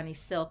 Dupioni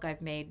silk,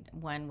 I've made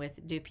one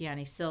with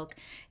Dupioni silk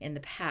in the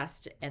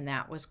past, and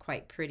that was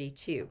quite pretty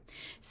too.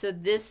 So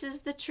this is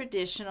the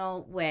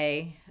traditional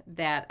way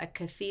that a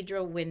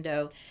cathedral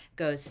window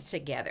goes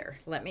together.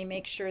 Let me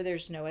make sure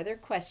there's no other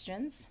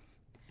questions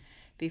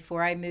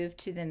before I move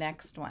to the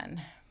next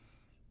one.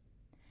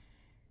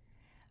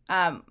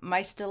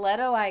 My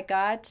stiletto I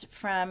got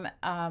from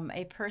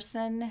a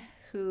person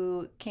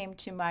who came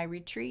to my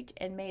retreat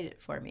and made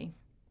it for me.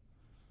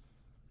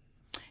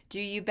 Do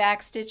you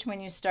backstitch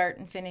when you start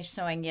and finish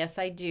sewing? Yes,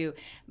 I do.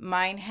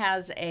 Mine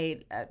has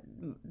the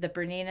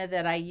Bernina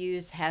that I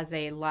use has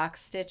a lock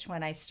stitch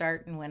when I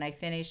start and when I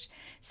finish.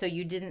 So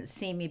you didn't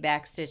see me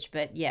backstitch,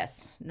 but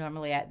yes,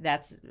 normally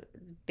that's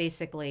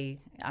basically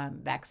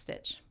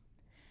backstitch.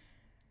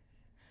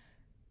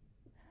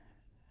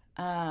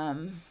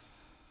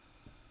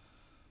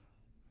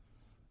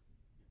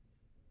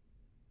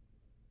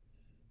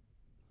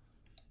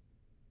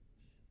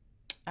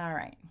 All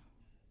right.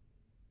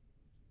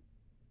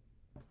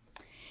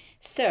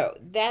 So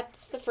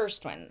that's the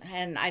first one,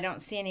 and I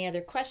don't see any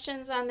other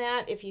questions on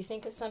that. If you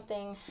think of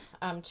something,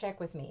 check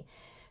with me.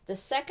 The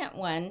second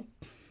one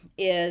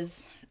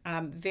is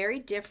very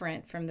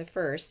different from the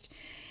first,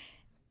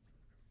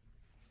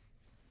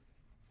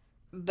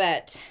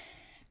 but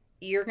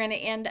you're going to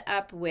end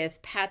up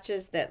with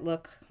patches that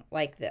look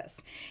like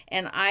this.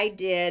 And I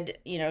did,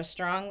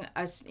 strong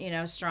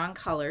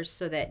colors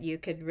so that you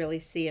could really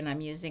see, and I'm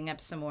using up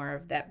some more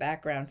of that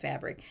background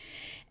fabric.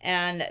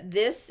 And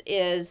this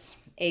is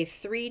a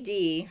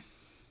 3D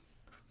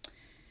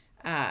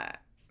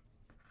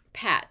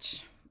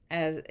patch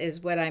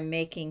is what I'm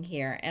making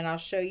here. And I'll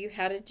show you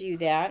how to do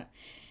that.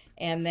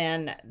 And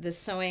then the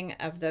sewing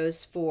of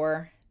those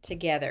four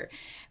together.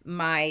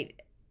 My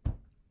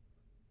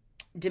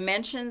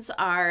dimensions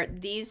are,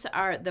 these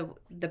are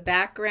the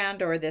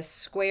background, or this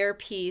square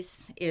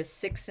piece is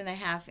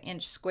 6.5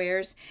 inch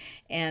squares,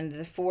 and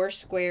the 4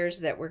 squares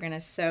that we're going to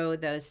sew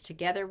those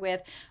together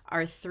with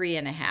are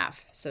 3.5.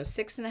 So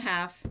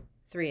 6.5,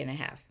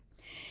 3.5.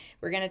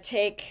 We're going to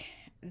take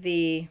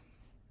the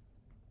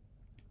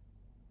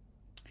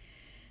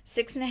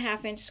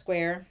 6.5 inch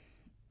square.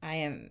 I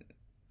am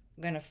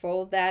going to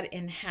fold that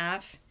in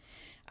half.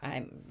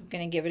 I'm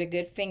going to give it a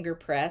good finger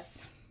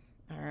press.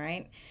 All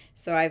right,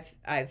 so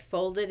I've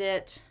folded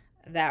it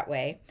that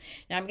way.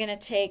 Now I'm going to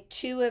take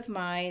 2 of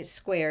my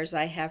squares.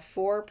 I have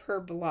 4 per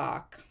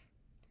block,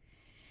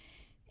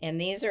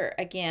 and these are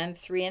again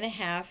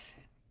 3.5.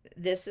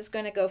 This is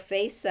going to go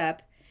face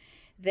up.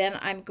 Then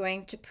I'm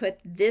going to put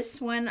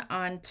this one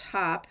on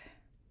top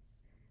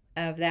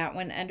of that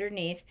one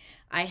underneath.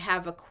 I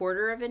have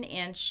 1/4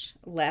 inch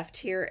left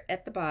here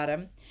at the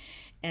bottom,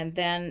 and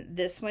then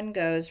this one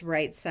goes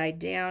right side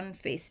down,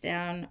 face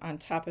down on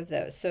top of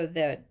those. So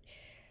the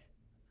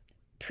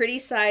pretty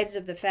sides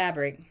of the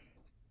fabric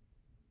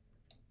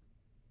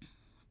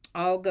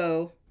all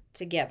go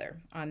together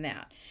on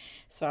that.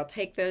 So I'll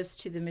take those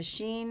to the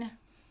machine.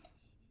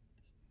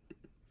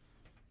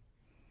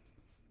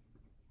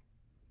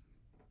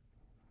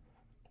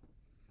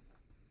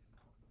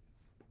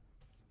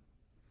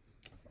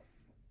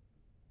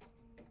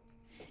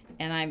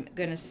 And I'm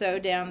going to sew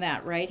down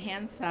that right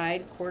hand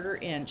side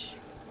 1/4 inch.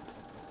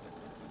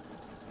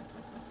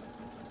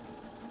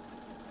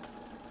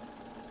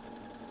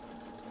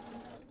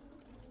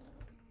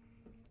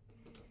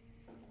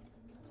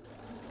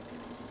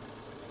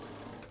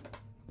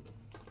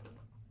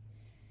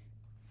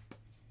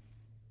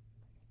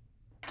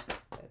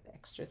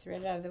 Extra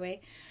thread out of the way.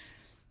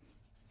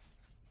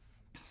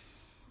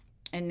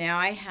 And now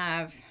I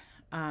have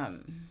a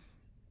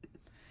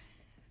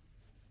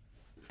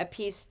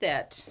piece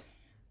that,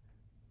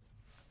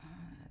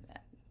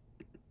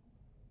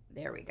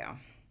 there we go.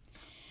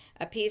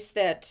 A piece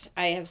that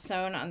I have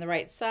sewn on the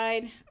right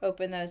side,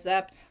 open those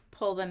up,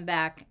 pull them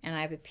back, and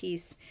I have a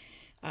piece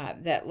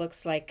that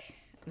looks like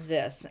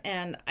this.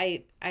 And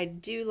I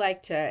do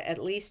like to at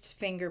least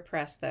finger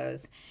press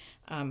those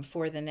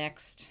for the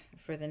next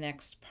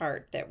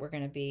part that we're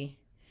going to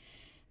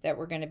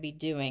be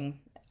doing,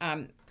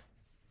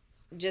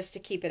 just to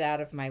keep it out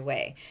of my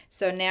way.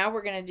 So now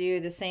we're going to do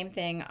the same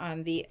thing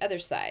on the other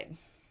side.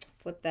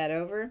 Flip that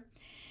over.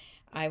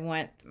 I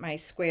want my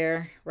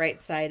square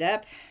right side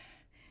up.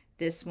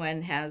 This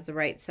one has the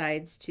right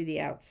sides to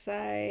the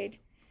outside.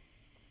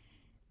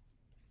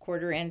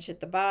 1/4 inch at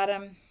the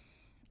bottom.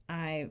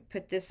 I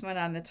put this one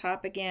on the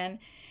top again,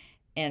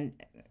 and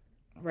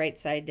right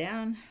side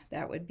down,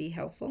 that would be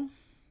helpful.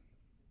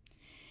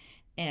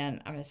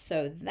 And I'm going to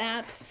sew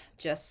that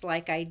just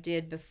like I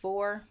did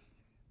before.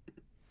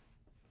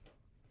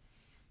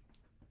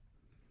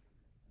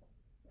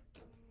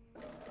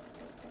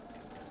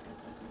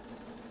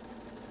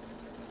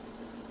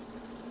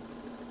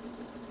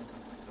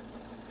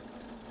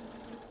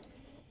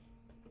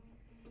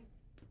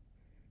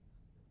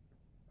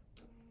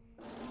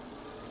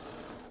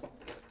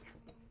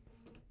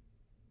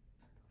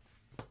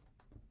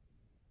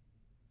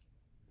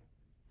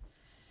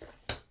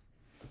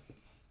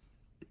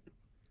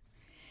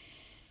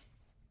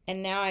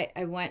 And now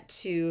I want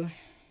to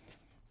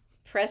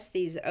press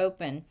these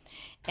open,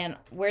 and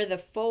where the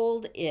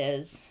fold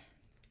is,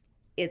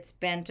 it's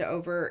bent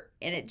over,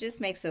 and it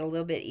just makes it a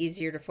little bit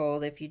easier to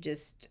fold if you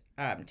just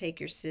take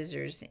your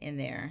scissors in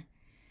there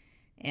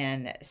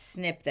and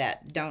snip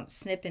that. Don't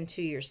snip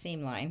into your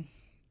seam line,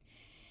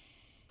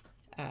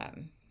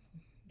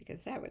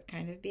 because that would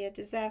kind of be a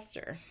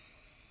disaster.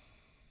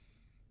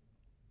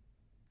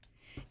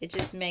 It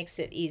just makes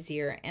it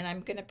easier, and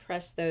I'm going to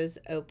press those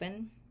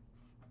open.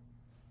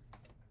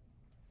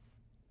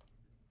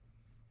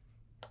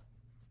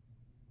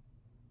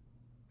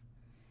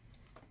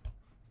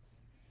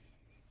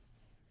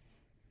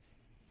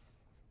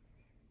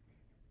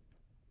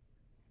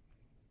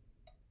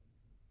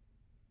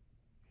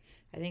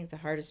 I think the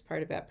hardest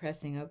part about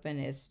pressing open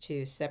is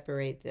to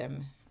separate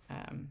them.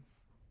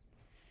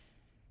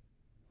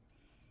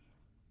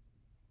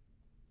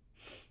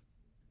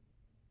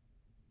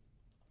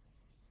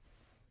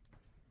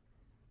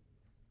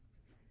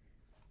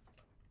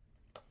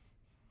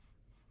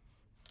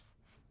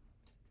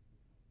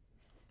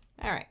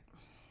 All right,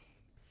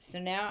 so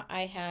now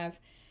I have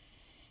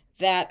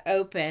that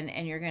open,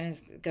 and you're going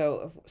to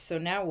go, so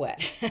now what?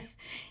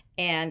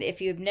 And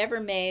if you've never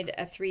made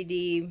a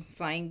 3D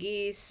flying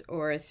geese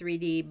or a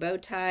 3D bow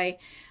tie,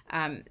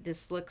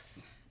 this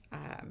looks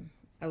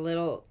a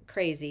little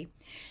crazy.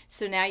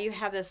 So now you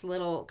have this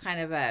little kind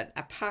of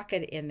a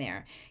pocket in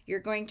there. You're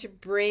going to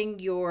bring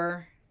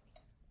your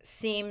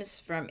seams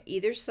from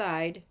either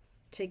side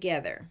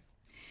together.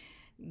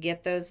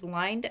 Get those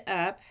lined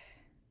up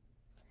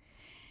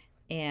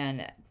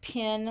and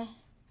pin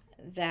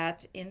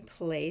that in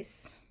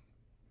place.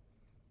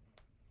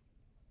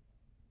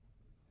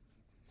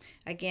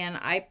 Again,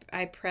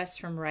 I press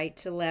from right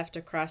to left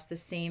across the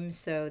seam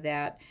so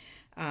that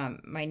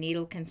my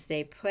needle can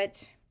stay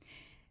put.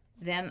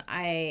 Then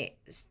I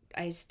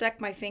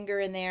stuck my finger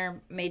in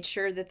there, made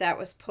sure that that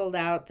was pulled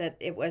out, that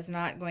it was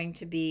not going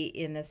to be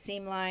in the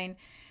seam line.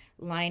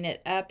 Line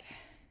it up,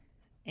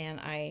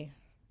 and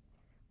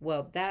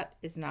well, that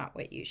is not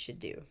what you should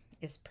do,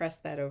 is press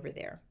that over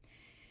there.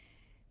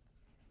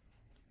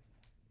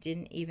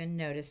 Didn't even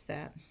notice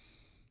that.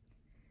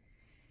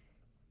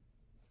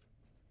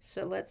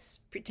 So let's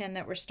pretend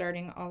that we're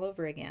starting all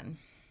over again.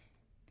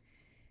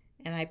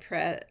 And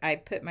I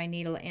put my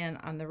needle in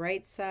on the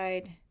right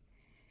side,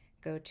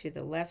 go to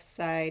the left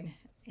side,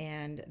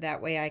 and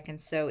that way I can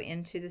sew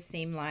into the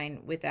seam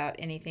line without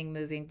anything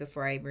moving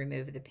before I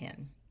remove the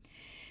pin.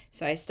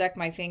 So I stuck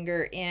my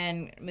finger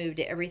in, moved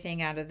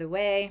everything out of the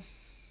way,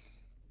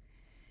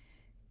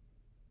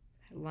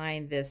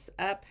 lined this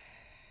up,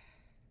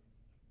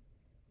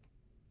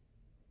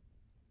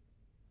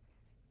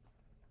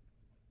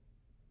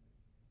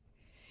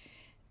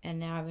 and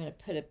now I'm going to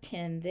put a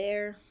pin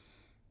there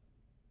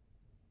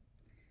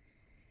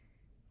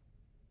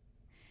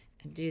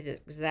and do the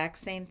exact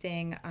same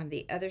thing on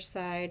the other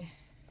side.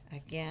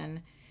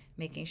 Again,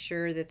 making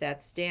sure that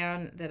that's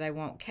down, that I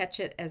won't catch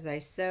it as I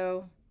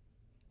sew,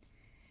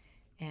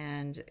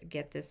 and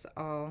get this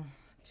all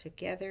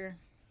together.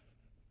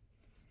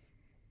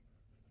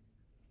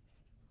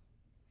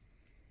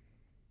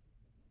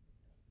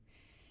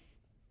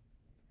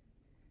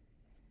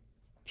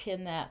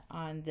 Pin that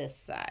on this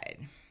side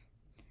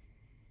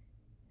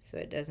so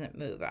it doesn't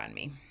move on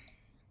me.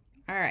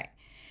 All right,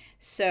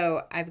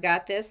 so I've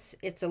got this.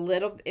 It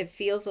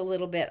feels a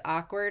little bit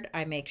awkward.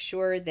 I make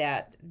sure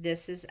that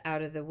this is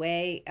out of the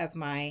way of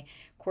my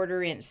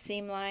 1/4 inch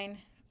seam line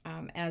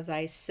as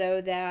I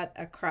sew that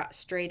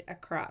straight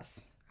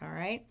across. All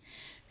right,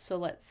 so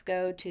let's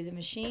go to the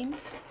machine.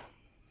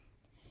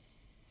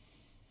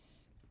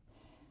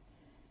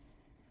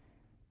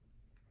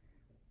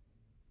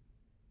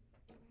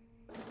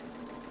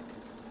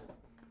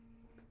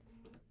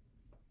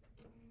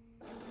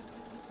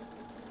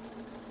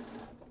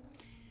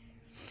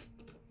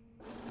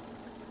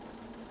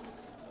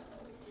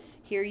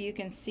 Here you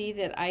can see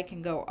that I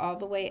can go all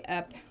the way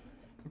up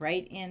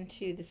right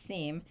into the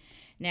seam.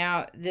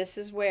 Now this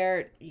is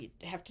where you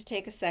have to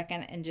take a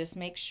second and just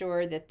make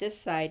sure that this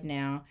side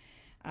now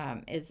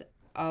is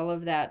all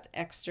of that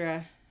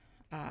extra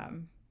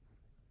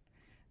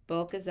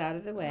bulk is out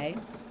of the way,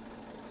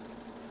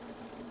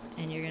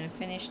 and you're going to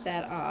finish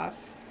that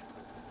off.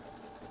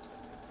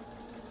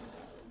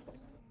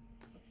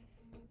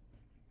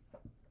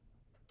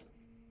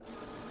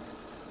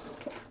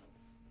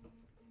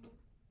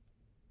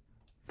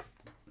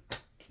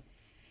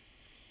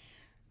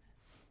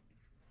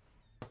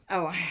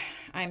 Oh,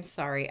 I'm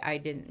sorry. I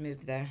didn't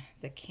move the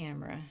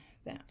camera.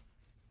 That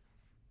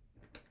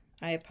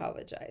I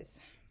apologize.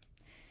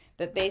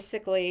 But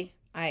basically,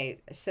 I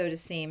sewed a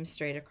seam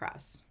straight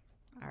across.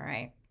 All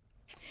right.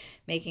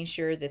 Making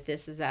sure that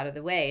this is out of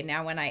the way.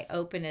 Now, when I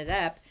open it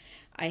up,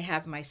 I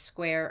have my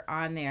square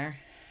on there,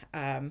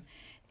 and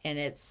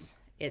it's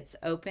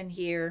open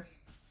here,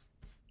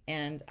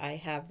 and I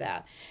have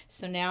that.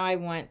 So now I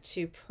want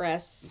to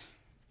press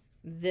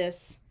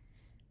this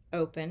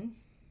open,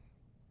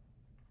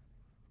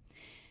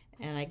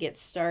 and I get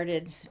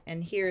started,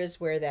 and here is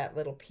where that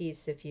little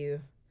piece, if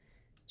you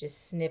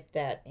just snip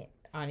that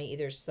on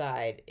either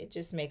side, it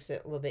just makes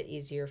it a little bit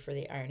easier for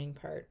the ironing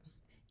part.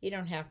 You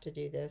don't have to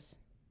do this.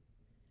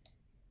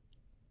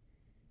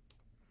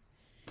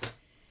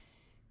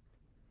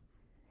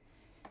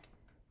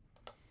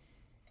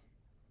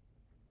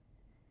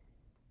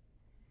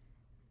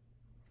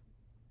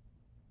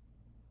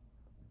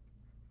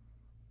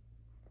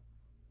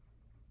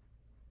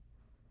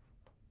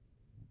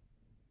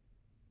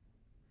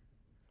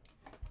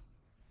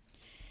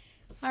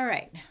 All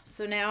right,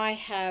 so now I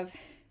have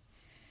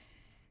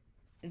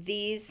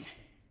these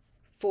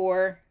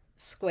 4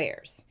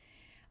 squares.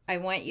 I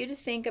want you to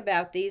think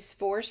about these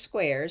 4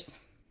 squares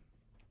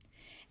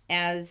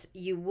as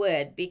you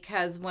would,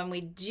 because when we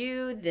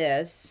do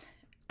this,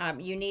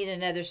 you need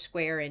another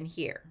square in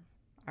here.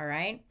 All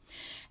right,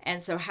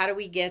 and so how do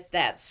we get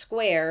that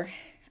square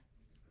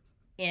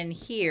in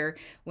here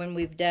when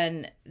we've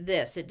done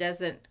this? It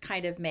doesn't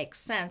kind of make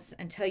sense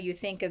until you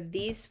think of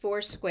these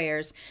 4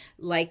 squares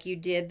like you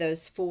did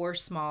those 4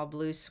 small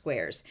blue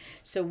squares.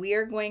 So we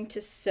are going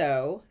to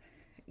sew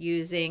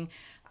using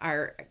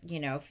our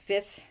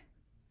 5th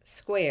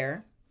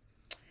square.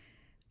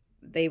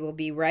 They will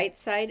be right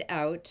side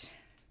out,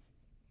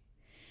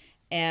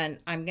 and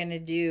I'm going to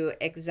do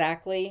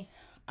exactly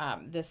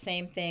the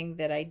same thing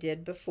that I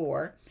did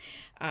before.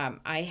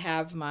 I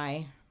have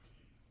my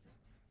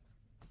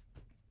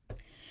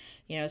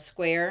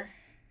square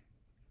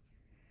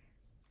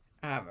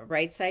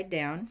right side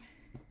down.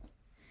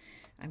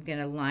 I'm going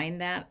to line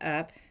that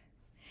up,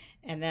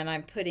 and then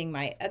I'm putting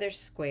my other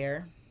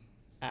square,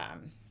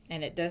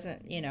 and it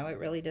doesn't, it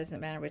really doesn't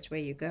matter which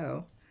way you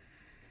go,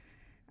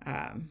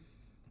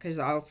 because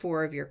all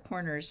 4 of your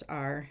corners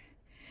are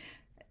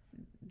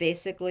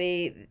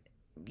basically,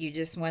 you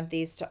just want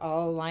these to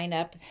all line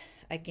up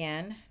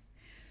again.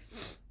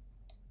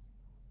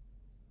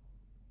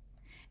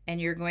 And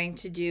you're going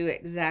to do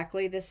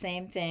exactly the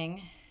same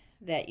thing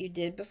that you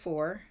did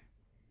before.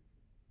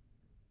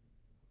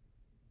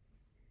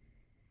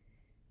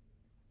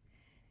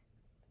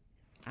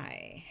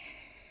 I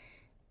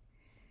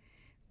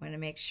want to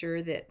make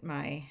sure that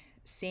my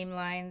seam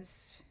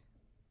lines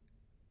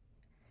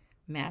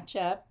match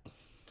up.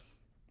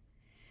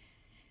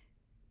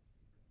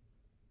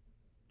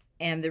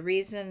 And the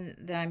reason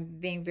that I'm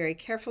being very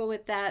careful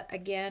with that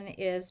again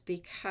is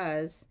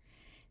because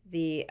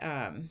the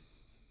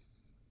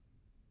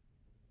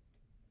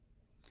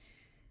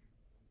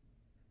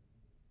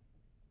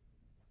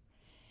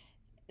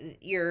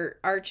your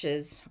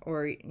arches,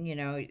 or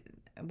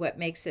what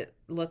makes it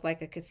look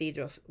like a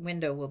cathedral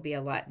window, will be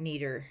a lot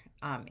neater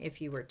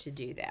if you were to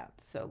do that.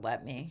 So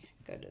let me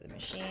go to the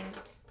machine.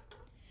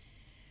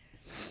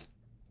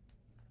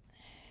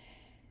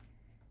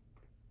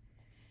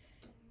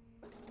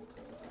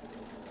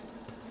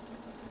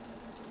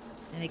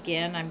 And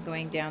again, I'm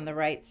going down the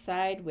right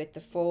side with the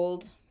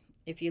fold.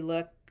 If you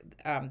look,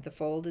 the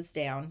fold is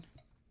down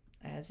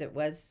as it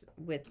was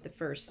with the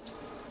first.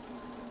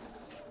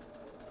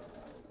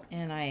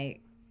 And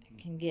I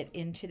can get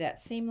into that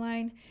seam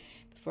line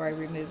before I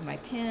remove my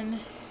pin.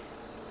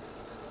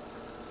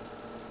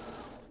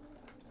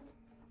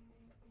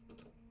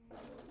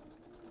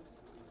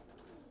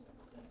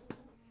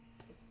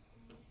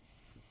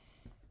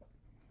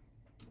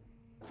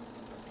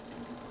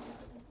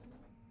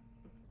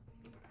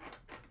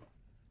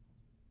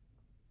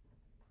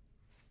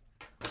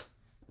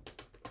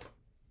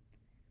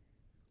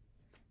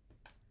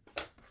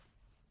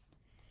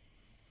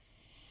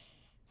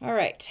 All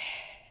right,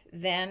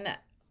 then,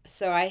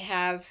 so I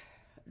have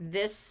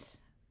this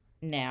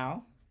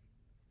now,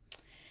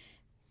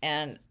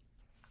 and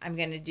I'm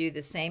going to do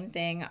the same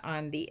thing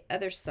on the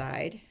other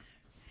side.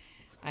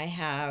 I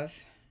have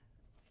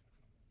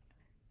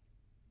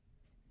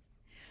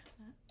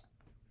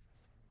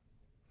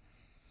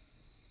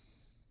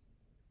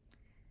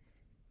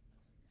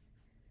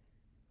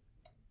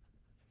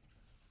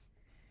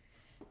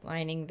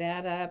lining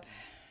that up.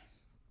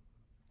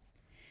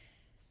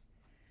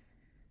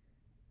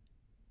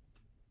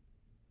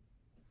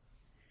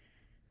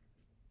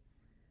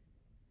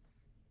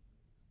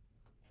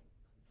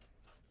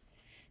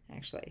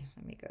 Actually,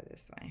 let me go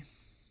this way.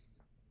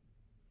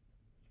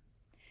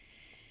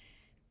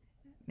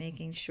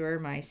 Making sure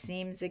my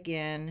seams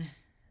again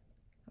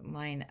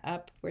line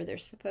up where they're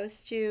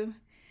supposed to,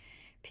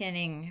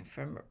 pinning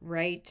from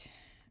right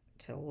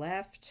to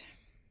left.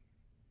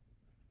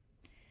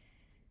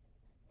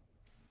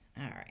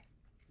 All right.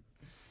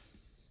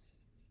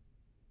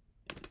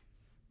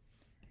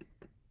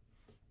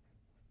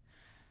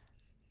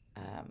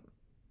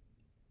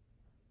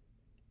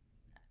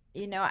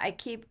 you know,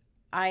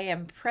 I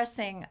am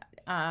pressing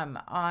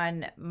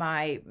on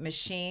my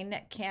machine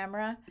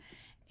camera,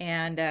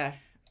 and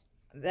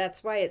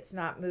that's why it's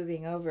not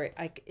moving over.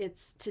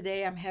 It's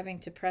today I'm having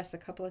to press a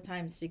couple of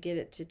times to get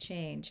it to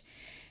change.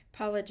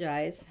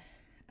 Apologize.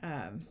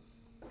 Um,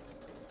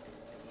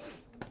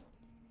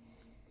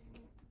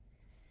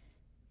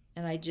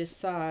 and I just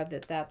saw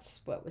that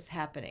that's what was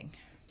happening.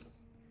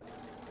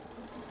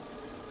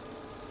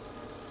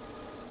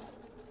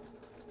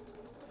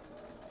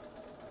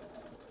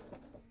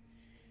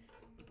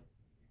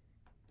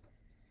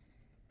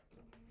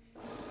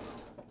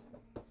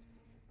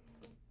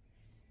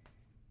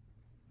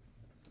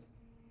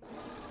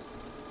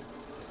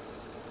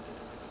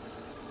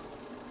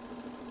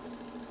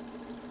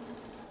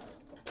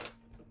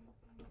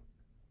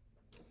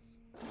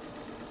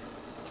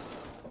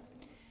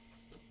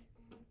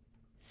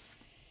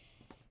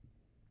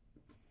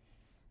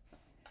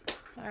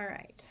 All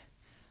right,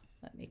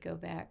 let me go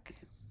back.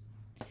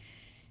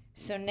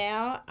 So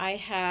now I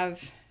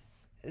have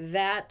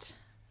that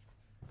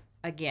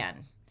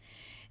again,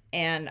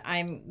 and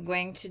I'm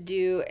going to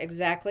do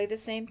exactly the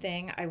same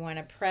thing. I want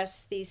to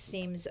press these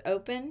seams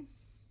open.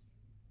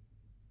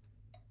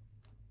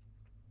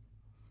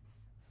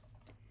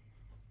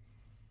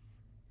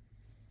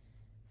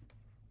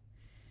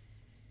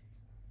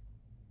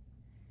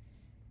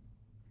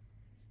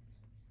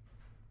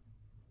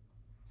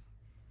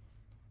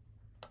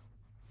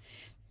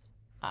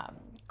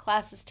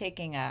 Class is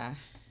taking a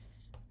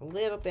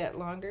little bit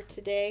longer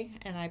today,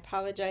 and I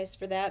apologize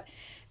for that,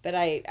 but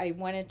I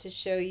wanted to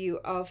show you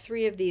all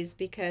three of these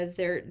because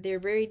they're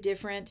very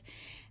different,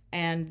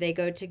 and they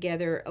go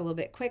together a little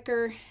bit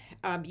quicker.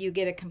 You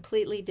get a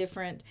completely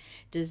different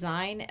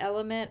design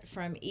element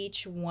from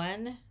each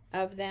one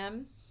of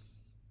them.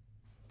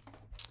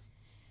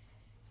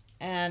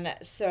 And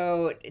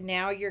so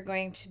now you're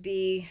going to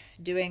be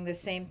doing the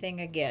same thing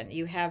again.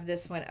 You have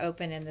this one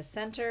open in the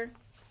center.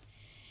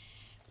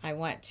 I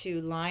want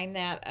to line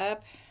that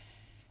up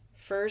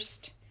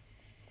first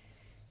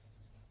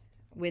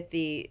with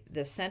the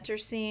center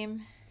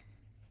seam.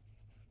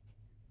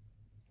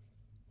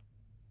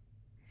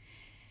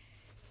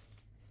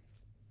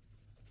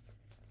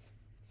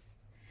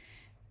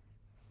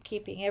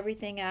 Keeping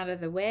everything out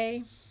of the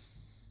way.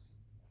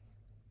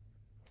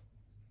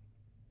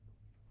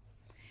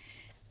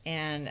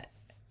 And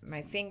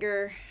my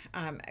finger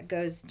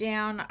goes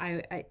down.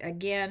 I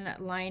again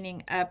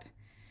lining up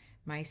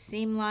my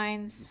seam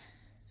lines.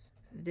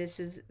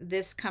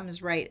 This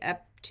comes right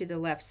up to the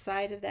left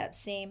side of that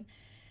seam.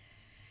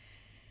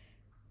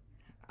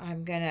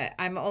 I'm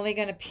only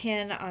gonna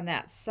pin on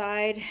that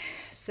side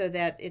so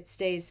that it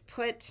stays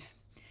put.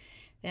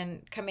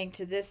 Then coming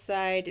to this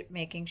side,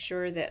 making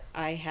sure that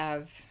I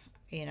have,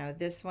 you know,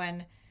 this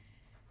one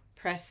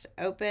pressed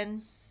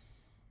open.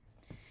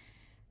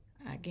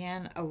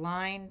 Again,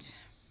 aligned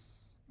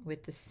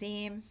with the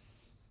seam.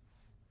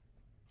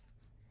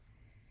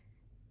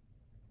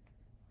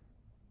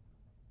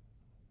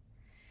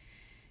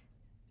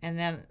 And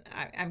then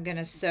I'm going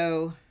to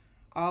sew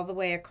all the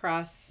way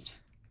across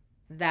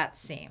that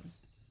seam.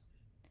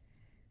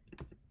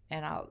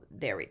 And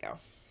there we go.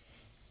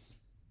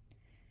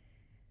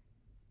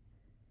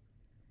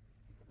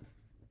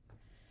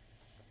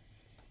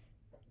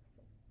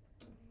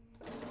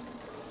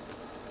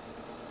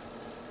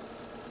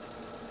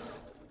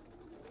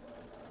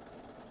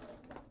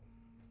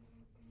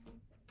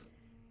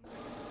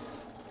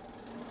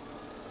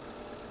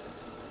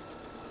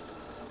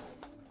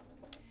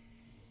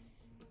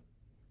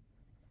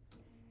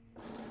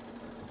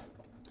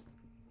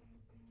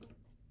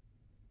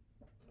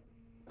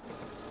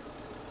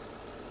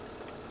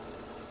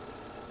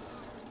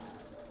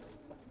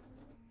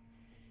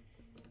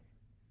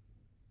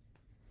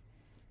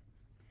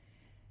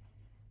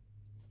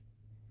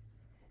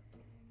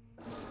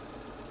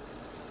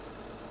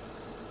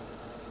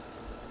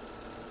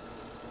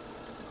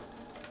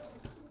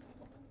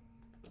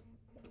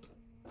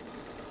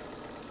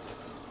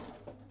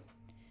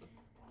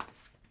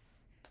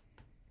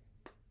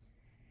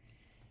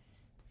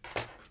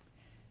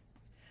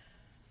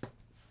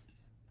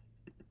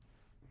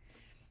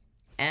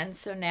 And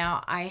so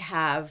now I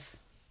have,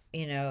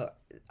 you know,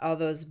 all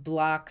those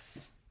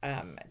blocks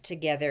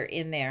together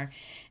in there.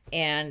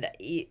 And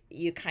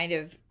you kind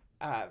of,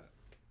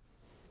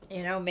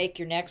 you know, make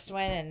your next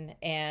one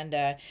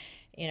and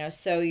you know,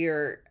 sew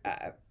your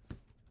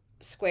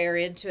square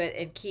into it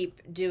and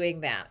keep doing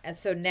that. And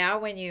so now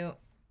when you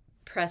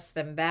press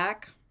them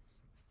back,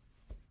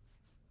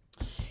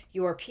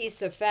 your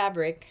piece of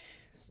fabric,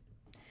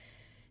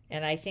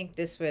 and I think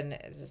this one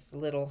is a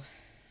little,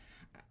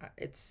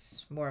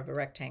 it's more of a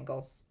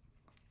rectangle,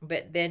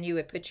 but then you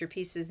would put your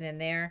pieces in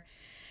there.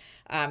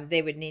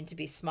 They would need to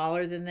be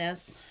smaller than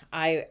this.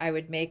 I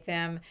would make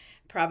them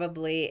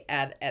probably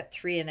at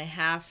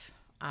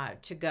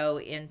 3.5 to go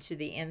into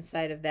the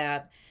inside of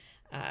that,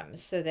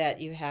 so that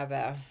you have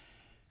a,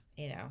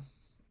 you know,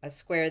 a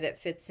square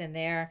that fits in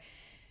there.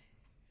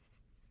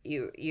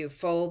 You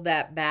fold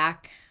that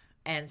back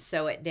and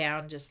sew it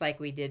down just like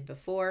we did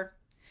before.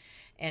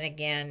 And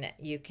again,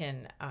 you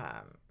can,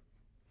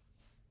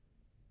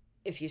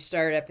 if you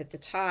start up at the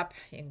top,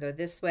 you can go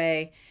this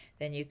way,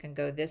 then you can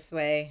go this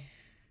way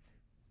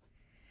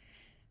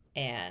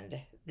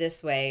and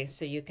this way,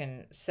 so you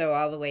can sew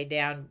all the way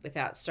down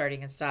without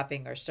starting and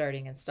stopping or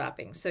starting and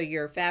stopping. So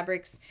your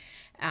fabric's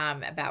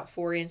about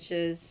 4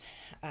 inches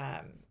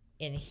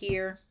in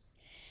here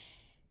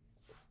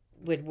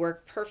would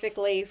work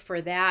perfectly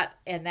for that,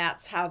 and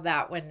that's how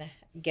that one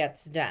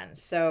gets done.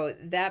 So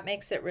that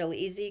makes it real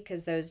easy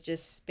because those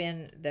just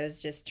spin, those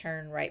just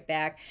turn right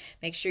back.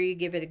 Make sure you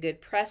give it a good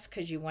press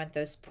because you want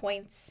those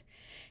points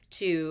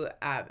to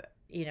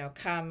you know,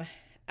 come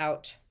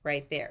out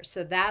right there.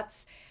 So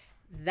that's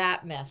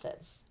that method.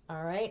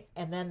 All right,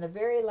 and then the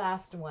very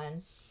last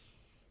one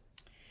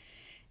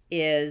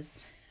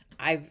is,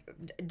 I've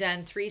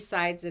done 3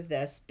 sides of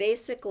this.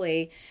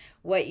 Basically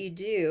what you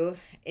do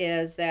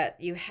is that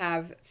you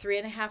have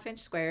 3.5 inch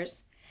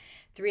squares,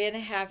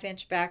 3.5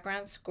 inch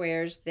background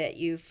squares that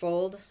you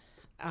fold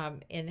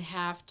in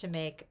half to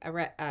make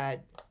a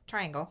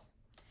triangle,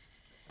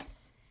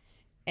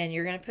 and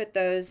you're going to put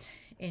those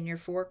in your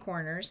 4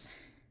 corners.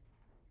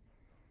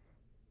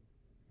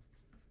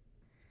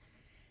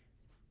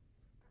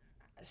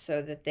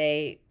 So that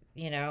they,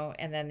 you know,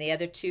 and then the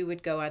other 2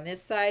 would go on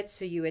this side,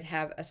 so you would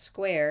have a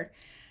square.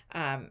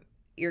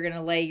 You're going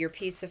to lay your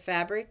piece of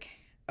fabric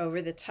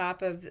over the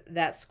top of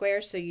that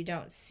square so you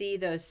don't see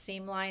those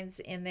seam lines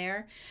in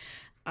there.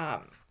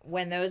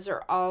 When those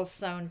are all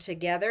sewn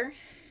together,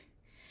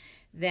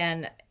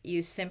 then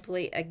you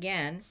simply,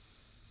 again,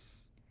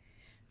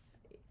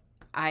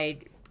 I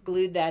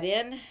glued that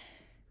in,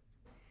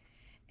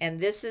 and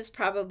this is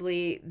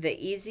probably the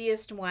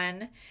easiest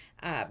one,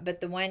 but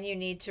the one you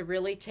need to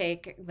really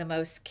take the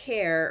most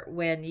care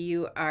when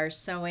you are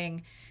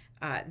sewing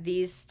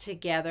these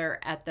together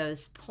at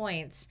those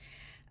points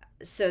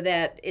so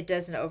that it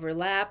doesn't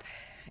overlap.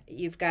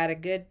 You've got a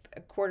good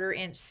 1/4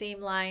 inch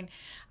seam line.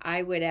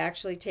 I would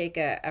actually take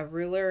a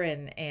ruler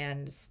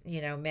and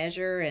you know,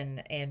 measure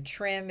and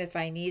trim if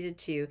I needed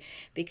to,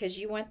 because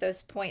you want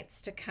those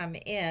points to come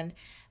in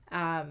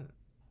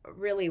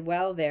really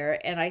well there.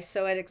 And I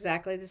sew it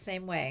exactly the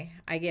same way.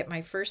 I get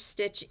my first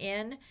stitch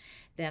in,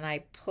 then I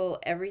pull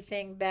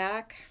everything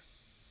back,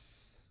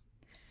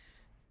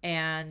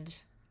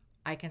 and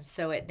I can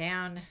sew it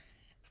down,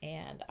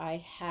 and I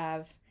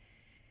have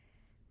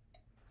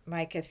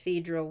my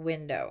cathedral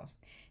window.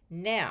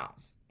 Now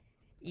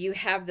you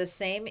have the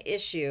same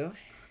issue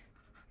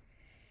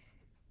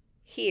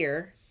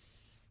here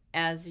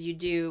as you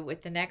do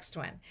with the next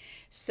one.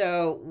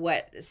 So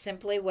what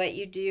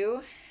you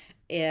do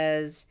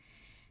is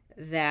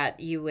that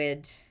you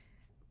would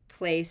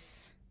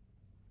place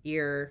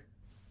your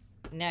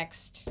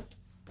next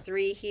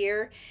 3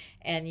 here,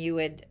 and you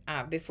would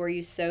before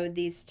you sewed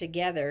these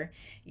together,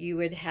 you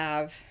would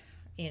have,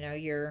 you know,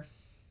 your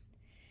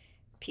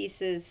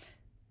pieces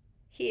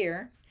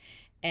here,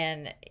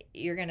 and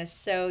you're going to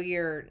sew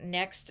your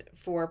next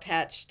 4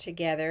 patch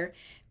together,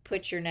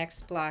 put your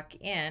next block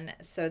in.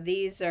 So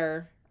these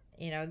are,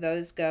 you know,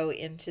 those go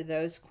into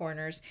those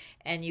corners,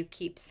 and you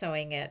keep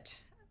sewing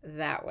it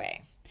that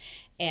way,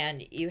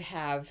 and you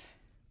have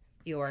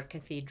your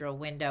cathedral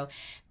window.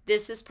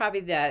 This is probably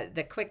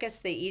the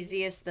quickest, the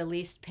easiest, the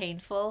least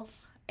painful,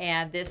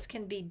 and this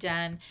can be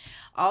done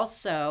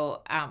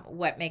also.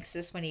 What makes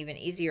this one even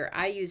easier,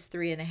 I use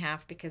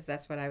 3.5 because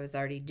that's what I was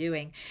already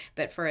doing,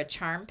 but for a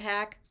charm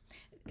pack,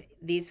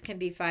 these can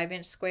be 5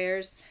 inch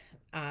squares.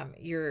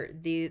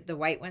 The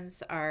white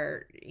ones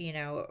are, you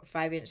know,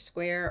 5 inch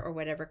square or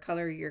whatever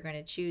color you're going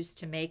to choose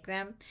to make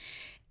them,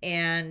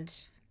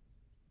 and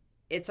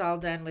it's all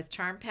done with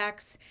charm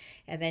packs.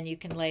 And then you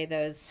can lay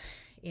those,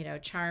 you know,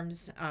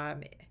 charms,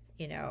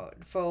 you know,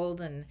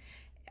 fold, and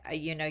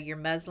you know, your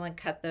muslin,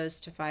 cut those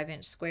to 5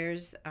 inch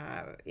squares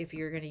if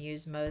you're going to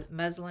use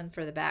muslin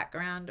for the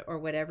background or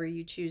whatever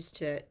you choose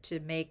to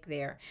make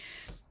there.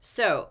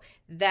 So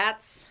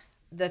that's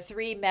the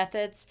 3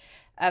 methods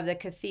of the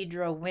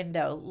cathedral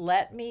window.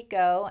 Let me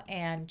go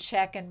and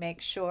check and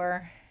make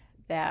sure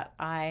that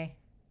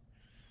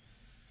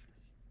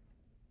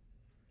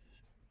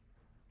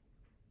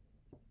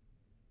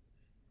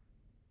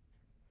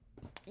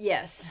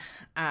yes,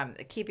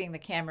 keeping the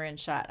camera in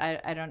shot.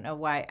 I don't know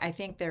why. I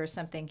think there was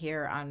something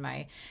here on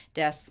my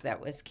desk that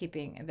was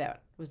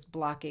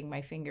blocking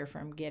my finger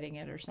from getting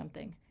it or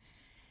something.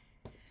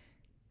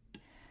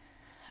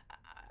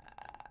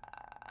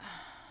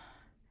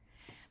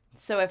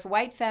 So if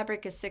white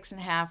fabric is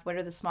 6.5, what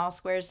are the small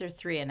squares? They're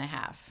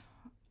 3.5.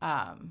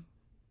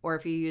 Or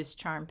if you use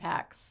charm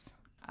packs.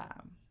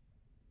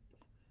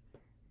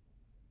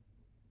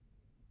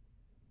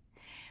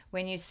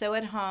 When you sew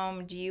at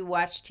home, do you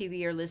watch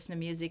TV or listen to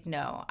music?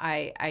 No,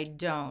 I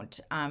don't.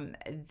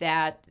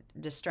 That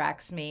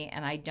distracts me,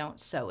 and I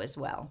don't sew as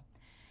well.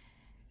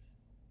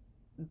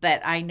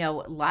 But I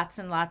know lots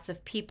and lots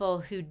of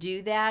people who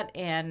do that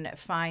and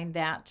find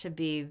that to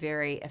be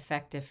very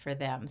effective for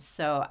them.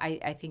 So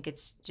I think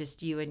it's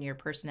just you and your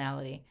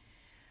personality.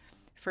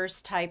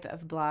 First type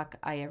of block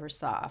I ever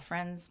saw. A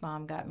friend's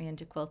mom got me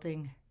into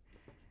quilting.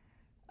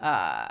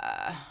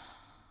 Uh,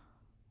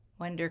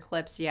 Wonder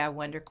clips. Yeah,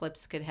 wonder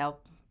clips could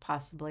help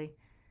possibly.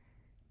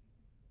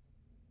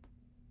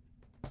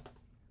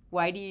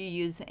 Why do you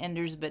use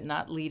enders but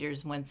not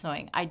leaders when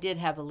sewing? I did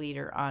have a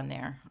leader on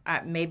there.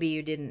 Maybe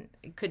you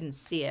couldn't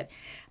see it,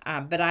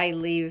 but I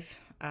leave.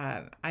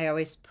 I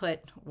always put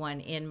one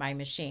in my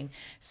machine,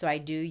 so I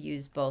do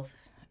use both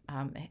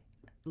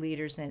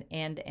leaders and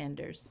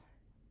enders.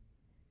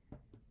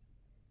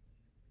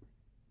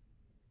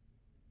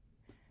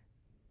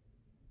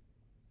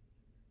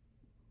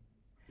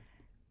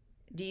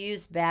 Do you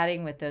use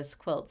batting with those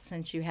quilts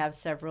since you have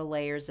several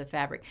layers of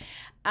fabric?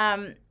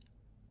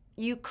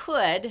 You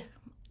could,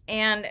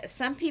 and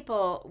some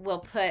people will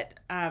put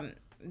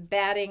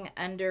batting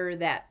under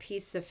that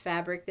piece of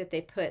fabric that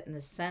they put in the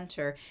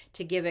center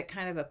to give it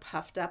kind of a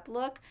puffed up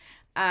look.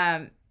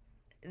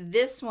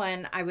 This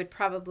one, I would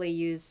probably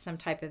use some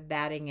type of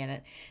batting in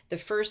it. The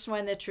first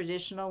one, the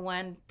traditional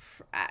one,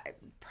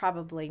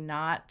 probably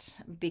not,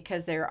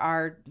 because there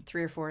are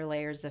 3 or 4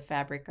 layers of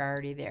fabric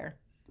already there.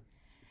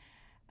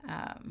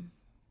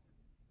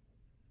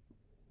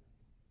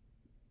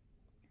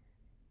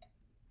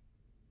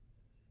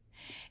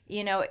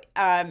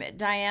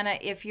 Diana,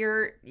 if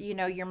your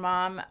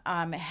mom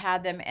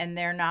had them and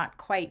they're not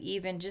quite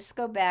even, just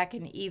go back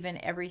and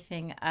even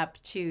everything up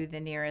to the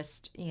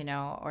nearest,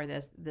 or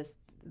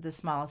the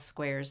smallest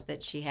squares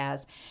that she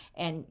has,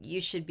 and you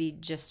should be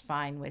just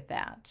fine with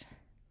that.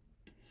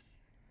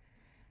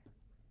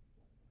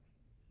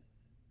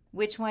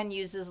 Which one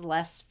uses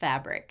less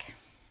fabric?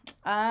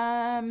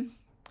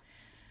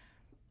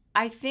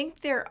 I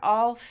think they're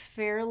all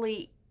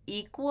fairly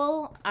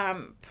equal.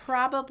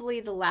 Probably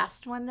the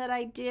last one that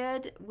I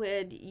did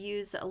would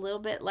use a little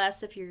bit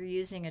less if you're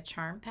using a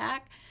charm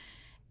pack,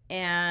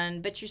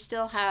 but you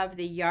still have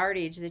the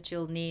yardage that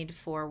you'll need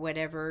for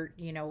whatever,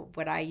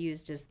 what I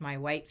used is my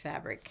white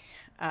fabric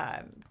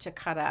to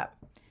cut up.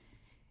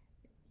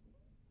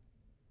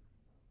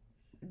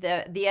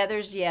 The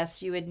others,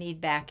 yes, you would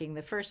need backing.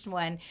 The first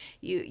one,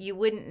 you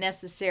wouldn't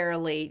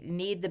necessarily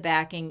need the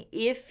backing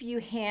if you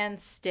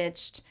hand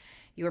stitched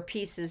your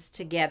pieces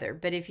together.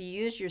 But if you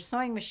use your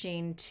sewing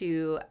machine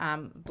to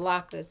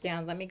block those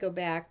down, let me go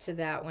back to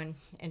that one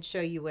and show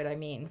you what I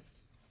mean.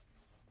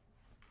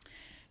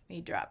 Let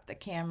me drop the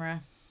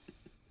camera.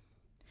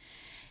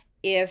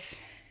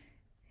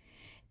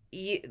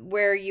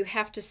 Where you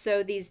have to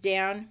sew these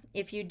down,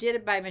 if you did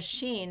it by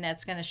machine,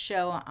 that's going to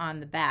show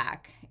on the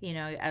back,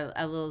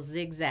 a little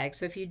zigzag.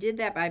 So if you did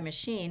that by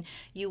machine,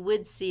 you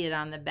would see it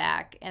on the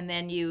back, and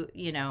then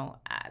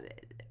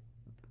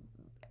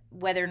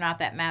whether or not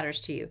that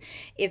matters to you.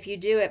 If you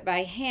do it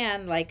by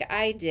hand like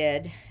I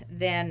did,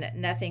 then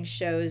nothing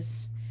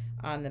shows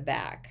on the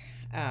back,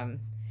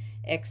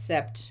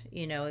 except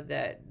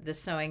the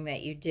sewing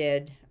that you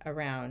did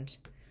around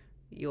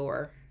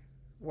your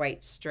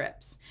white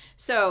strips.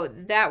 So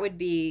that would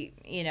be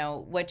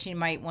what you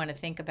might want to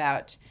think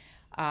about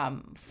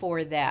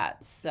for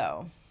that.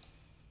 So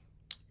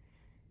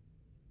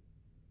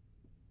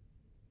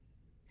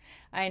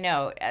I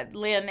know,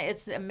 Lynn,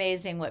 it's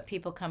amazing what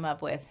people come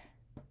up with.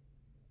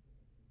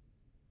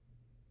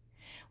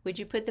 Would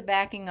you put the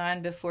backing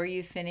on before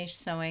you finish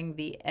sewing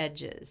the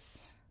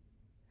edges?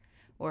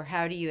 Or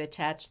how do you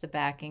attach the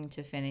backing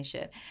to finish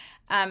it?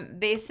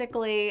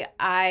 Basically,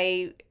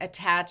 I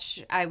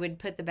would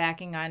put the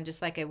backing on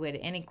just like I would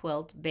any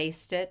quilt,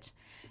 baste it,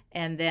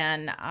 and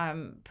then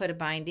put a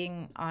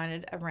binding on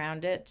it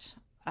around it,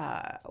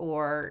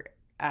 or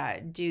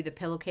do the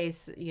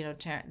pillowcase,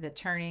 the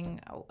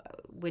turning,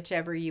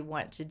 whichever you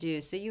want to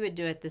do. So you would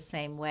do it the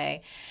same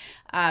way.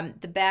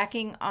 The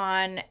backing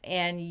on,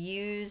 and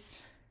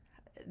use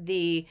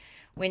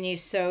when you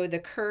sew the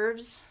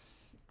curves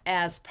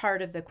as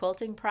part of the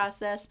quilting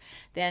process,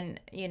 then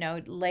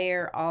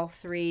layer all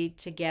 3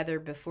 together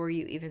before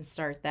you even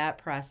start that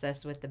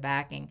process with the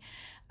backing.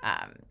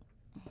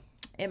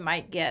 It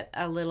might get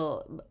a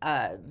little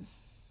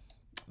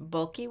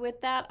bulky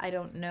with that. I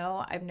don't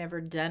know. I've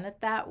never done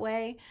it that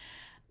way.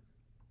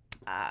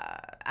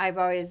 I've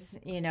always,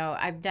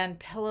 I've done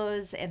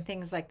pillows and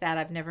things like that.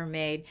 I've never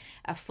made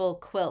a full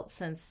quilt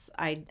since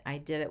I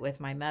did it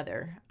with my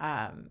mother.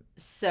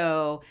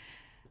 So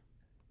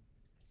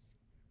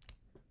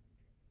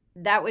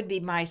that would be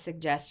my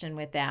suggestion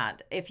with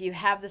that. If you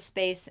have the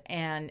space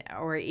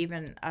or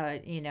even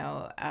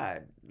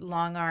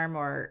long arm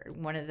or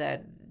one of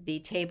the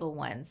table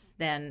ones,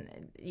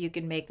 then you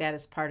can make that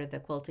as part of the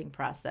quilting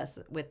process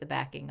with the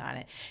backing on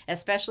it,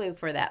 especially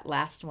for that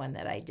last one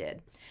that I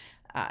did.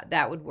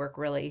 That would work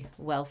really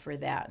well for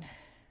that.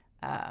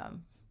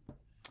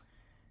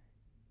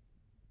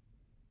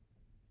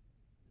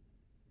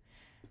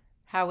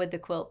 How would the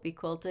quilt be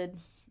quilted?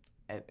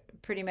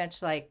 Pretty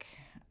much like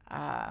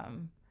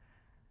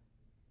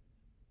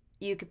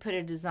you could put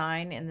a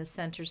design in the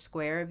center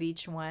square of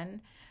each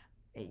one.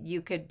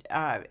 You could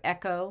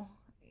echo,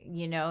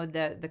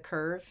 the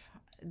curve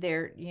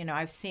there.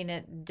 I've seen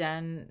it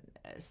done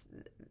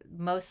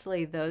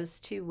mostly those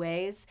 2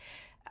 ways.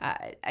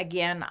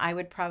 Again, I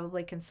would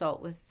probably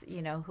consult with,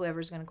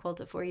 whoever's going to quilt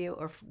it for you,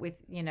 or with,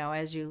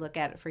 as you look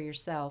at it for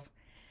yourself.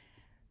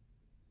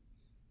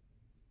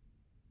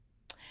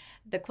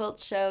 The quilt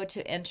show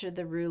to enter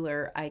the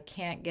ruler. I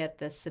can't get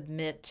the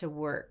submit to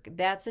work.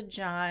 That's a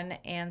John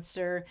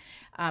answer.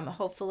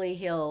 Hopefully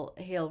he'll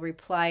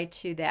reply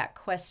to that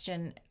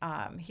question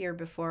here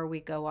before we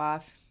go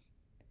off.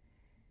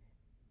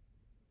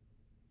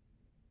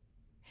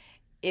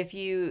 If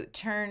you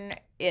turn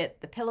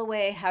the pillow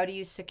away, how do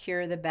you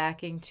secure the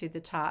backing to the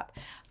top?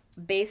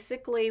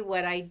 Basically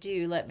what I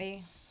do, let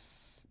me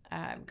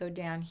go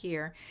down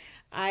here.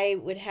 I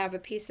would have a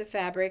piece of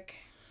fabric.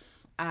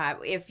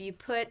 If you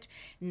put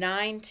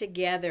 9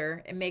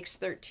 together, it makes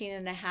 13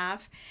 and a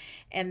half.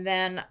 And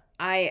then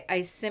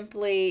I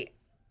simply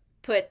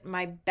put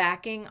my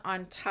backing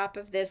on top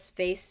of this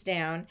face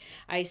down.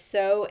 I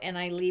sew and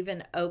I leave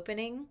an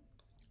opening.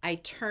 I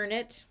turn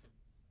it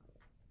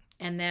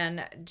and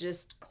then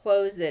just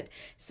close it.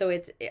 So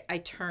I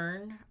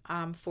turn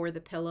for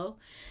the pillow.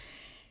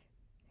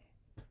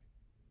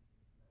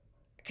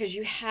 Because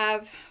you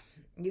have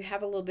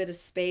a little bit of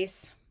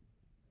space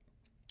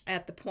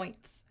at the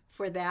points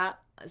for that.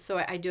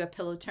 So I do a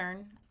pillow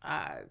turn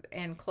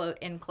and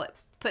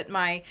put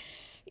my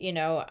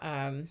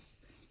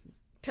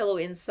pillow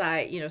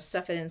inside,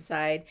 stuff it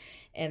inside,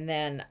 and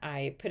then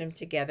I put them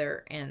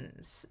together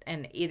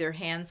and either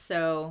hand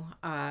sew.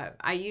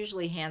 I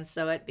usually hand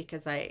sew it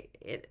because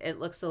it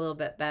looks a little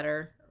bit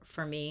better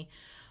for me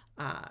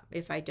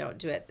if I don't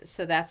do it.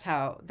 So that's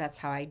how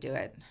I do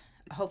it.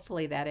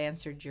 Hopefully that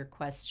answered your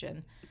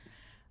question.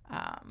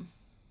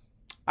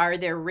 Are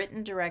there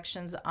written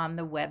directions on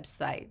the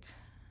website?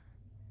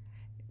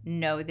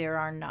 No, there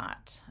are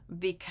not,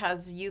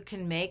 because you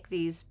can make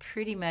these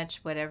pretty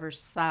much whatever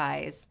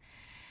size.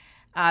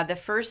 The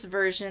first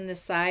version, the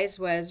size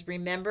was,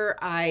 remember,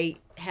 I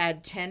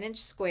had 10-inch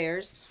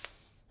squares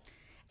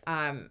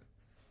of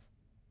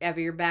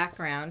your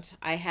background.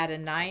 I had a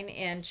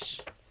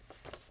 9-inch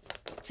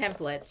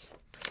template,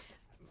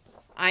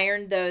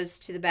 ironed those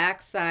to the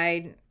back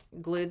side,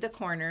 glued the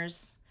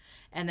corners,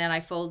 and then I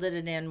folded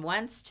it in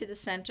once to the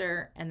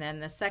center and then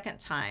the second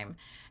time.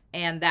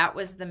 And that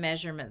was the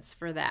measurements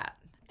for that.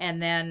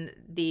 And then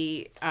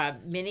the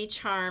mini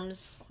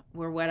charms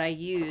were what I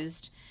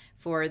used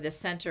for the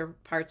center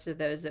parts of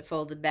those that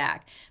folded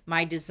back.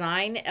 My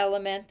design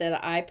element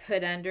that I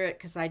put under it,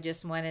 because I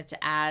just wanted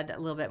to add a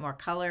little bit more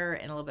color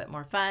and a little bit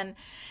more fun,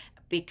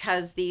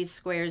 because these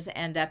squares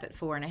end up at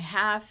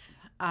 4.5,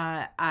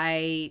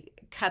 I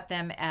cut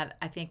them at,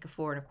 I think, a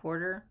 4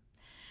 1/4.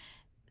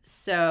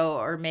 So,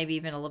 or maybe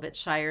even a little bit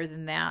shyer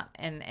than that,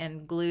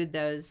 and glued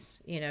those,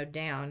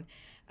 down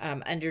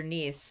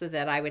underneath so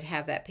that I would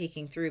have that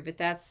peeking through. But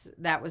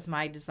that was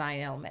my design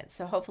element.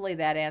 So hopefully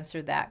that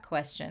answered that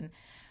question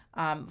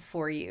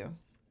for you.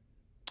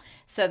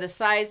 So the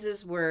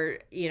sizes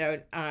were,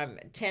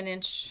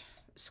 10-inch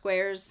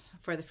squares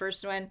for the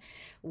first one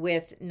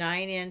with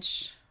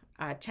 9-inch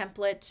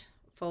template,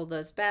 fold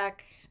those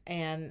back.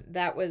 And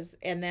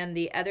then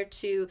the other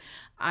two,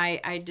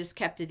 I just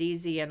kept it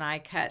easy, and I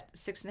cut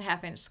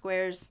 6.5-inch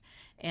squares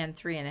and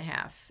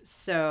 3.5.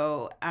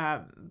 So,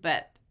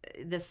 but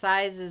the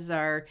sizes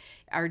are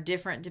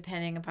different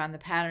depending upon the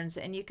patterns,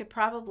 and you could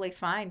probably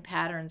find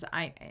patterns.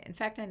 In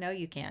fact, I know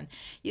you can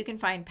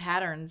find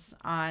patterns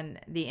on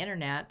the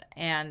internet,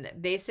 and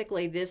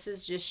basically this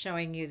is just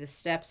showing you the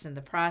steps in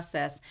the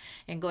process,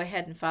 and go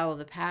ahead and follow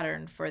the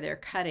pattern for their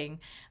cutting,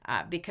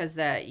 because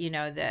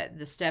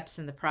the steps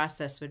in the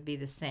process would be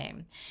the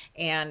same.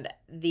 And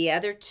the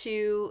other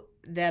two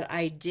that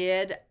I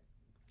did,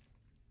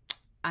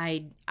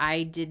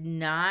 I did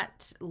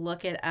not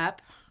look it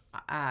up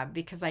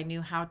because I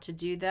knew how to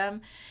do them.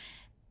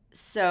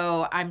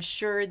 So I'm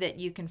sure that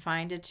you can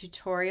find a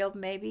tutorial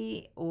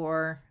maybe,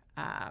 or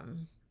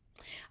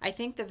I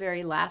think the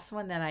very last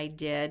one that I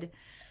did,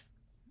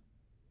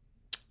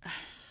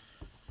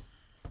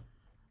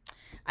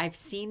 I've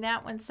seen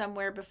that one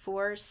somewhere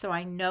before, so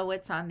I know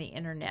it's on the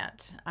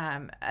internet,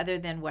 other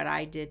than what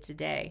I did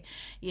today,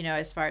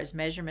 as far as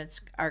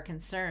measurements are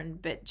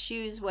concerned. But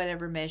choose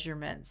whatever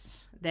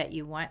measurements that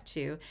you want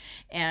to.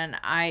 And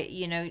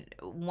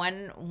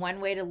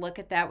one way to look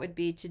at that would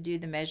be to do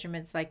the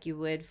measurements like you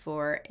would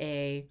for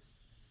a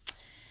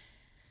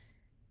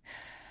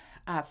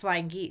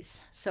flying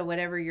geese. So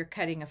whatever you're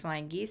cutting a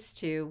flying geese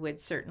to would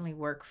certainly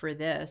work for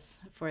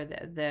this, for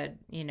the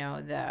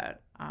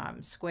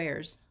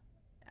squares.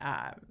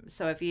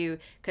 So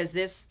because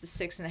the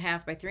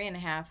 6.5 by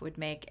 3.5 would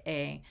make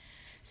a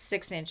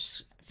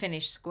 6-inch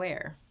finished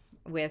square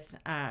with,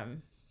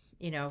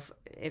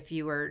 if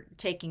you were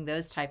taking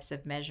those types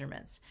of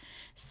measurements.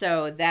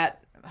 So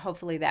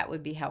hopefully that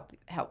would be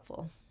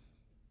helpful.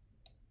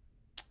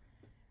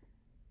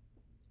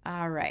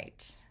 All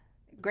right.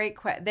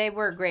 They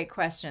were great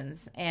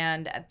questions,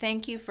 and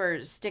thank you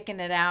for sticking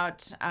it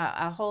out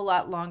a whole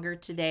lot longer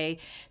today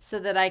so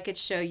that I could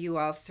show you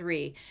all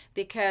three,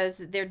 because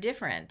they're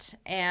different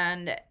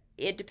and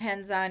it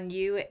depends on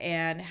you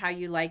and how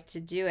you like to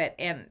do it.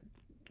 And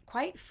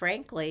quite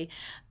frankly,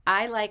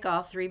 I like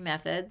all three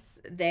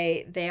methods.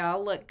 They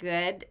all look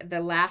good.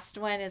 The last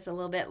one is a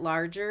little bit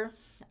larger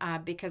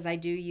because I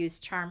do use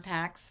charm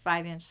packs,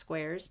 5-inch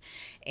squares,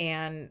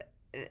 and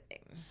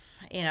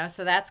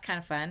so that's kind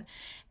of fun.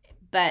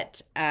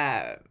 But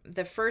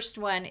the first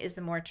one is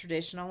the more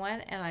traditional one,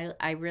 and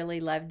I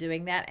really love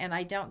doing that, and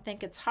I don't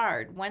think it's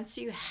hard. Once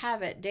you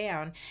have it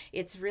down,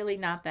 it's really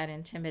not that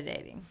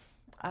intimidating.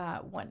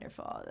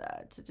 Wonderful.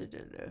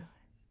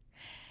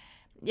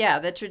 Yeah,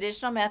 the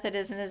traditional method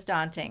isn't as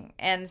daunting.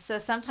 And so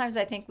sometimes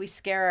I think we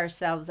scare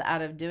ourselves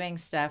out of doing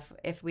stuff.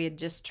 If we had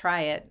just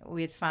try it,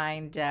 we'd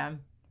find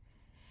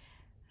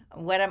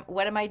what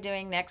am I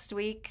doing next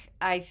week?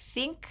 I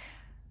think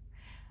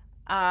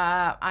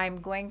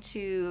I'm going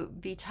to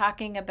be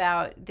talking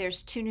about,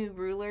 there's 2 new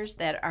rulers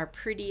that are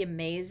pretty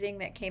amazing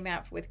that came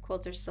out with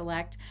Quilter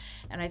Select,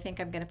 and I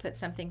think I'm going to put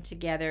something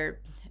together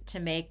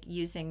to make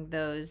using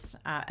those,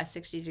 a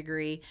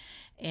 60-degree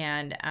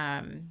and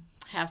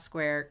half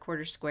square,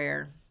 quarter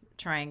square,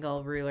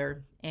 triangle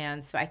ruler.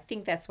 And so I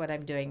think that's what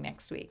I'm doing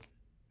next week.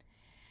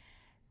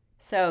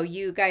 So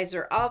you guys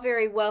are all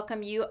very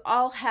welcome. You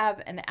all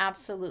have an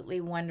absolutely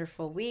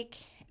wonderful week,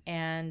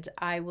 and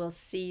I will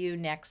see you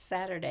next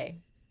Saturday.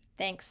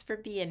 Thanks for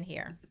being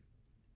here.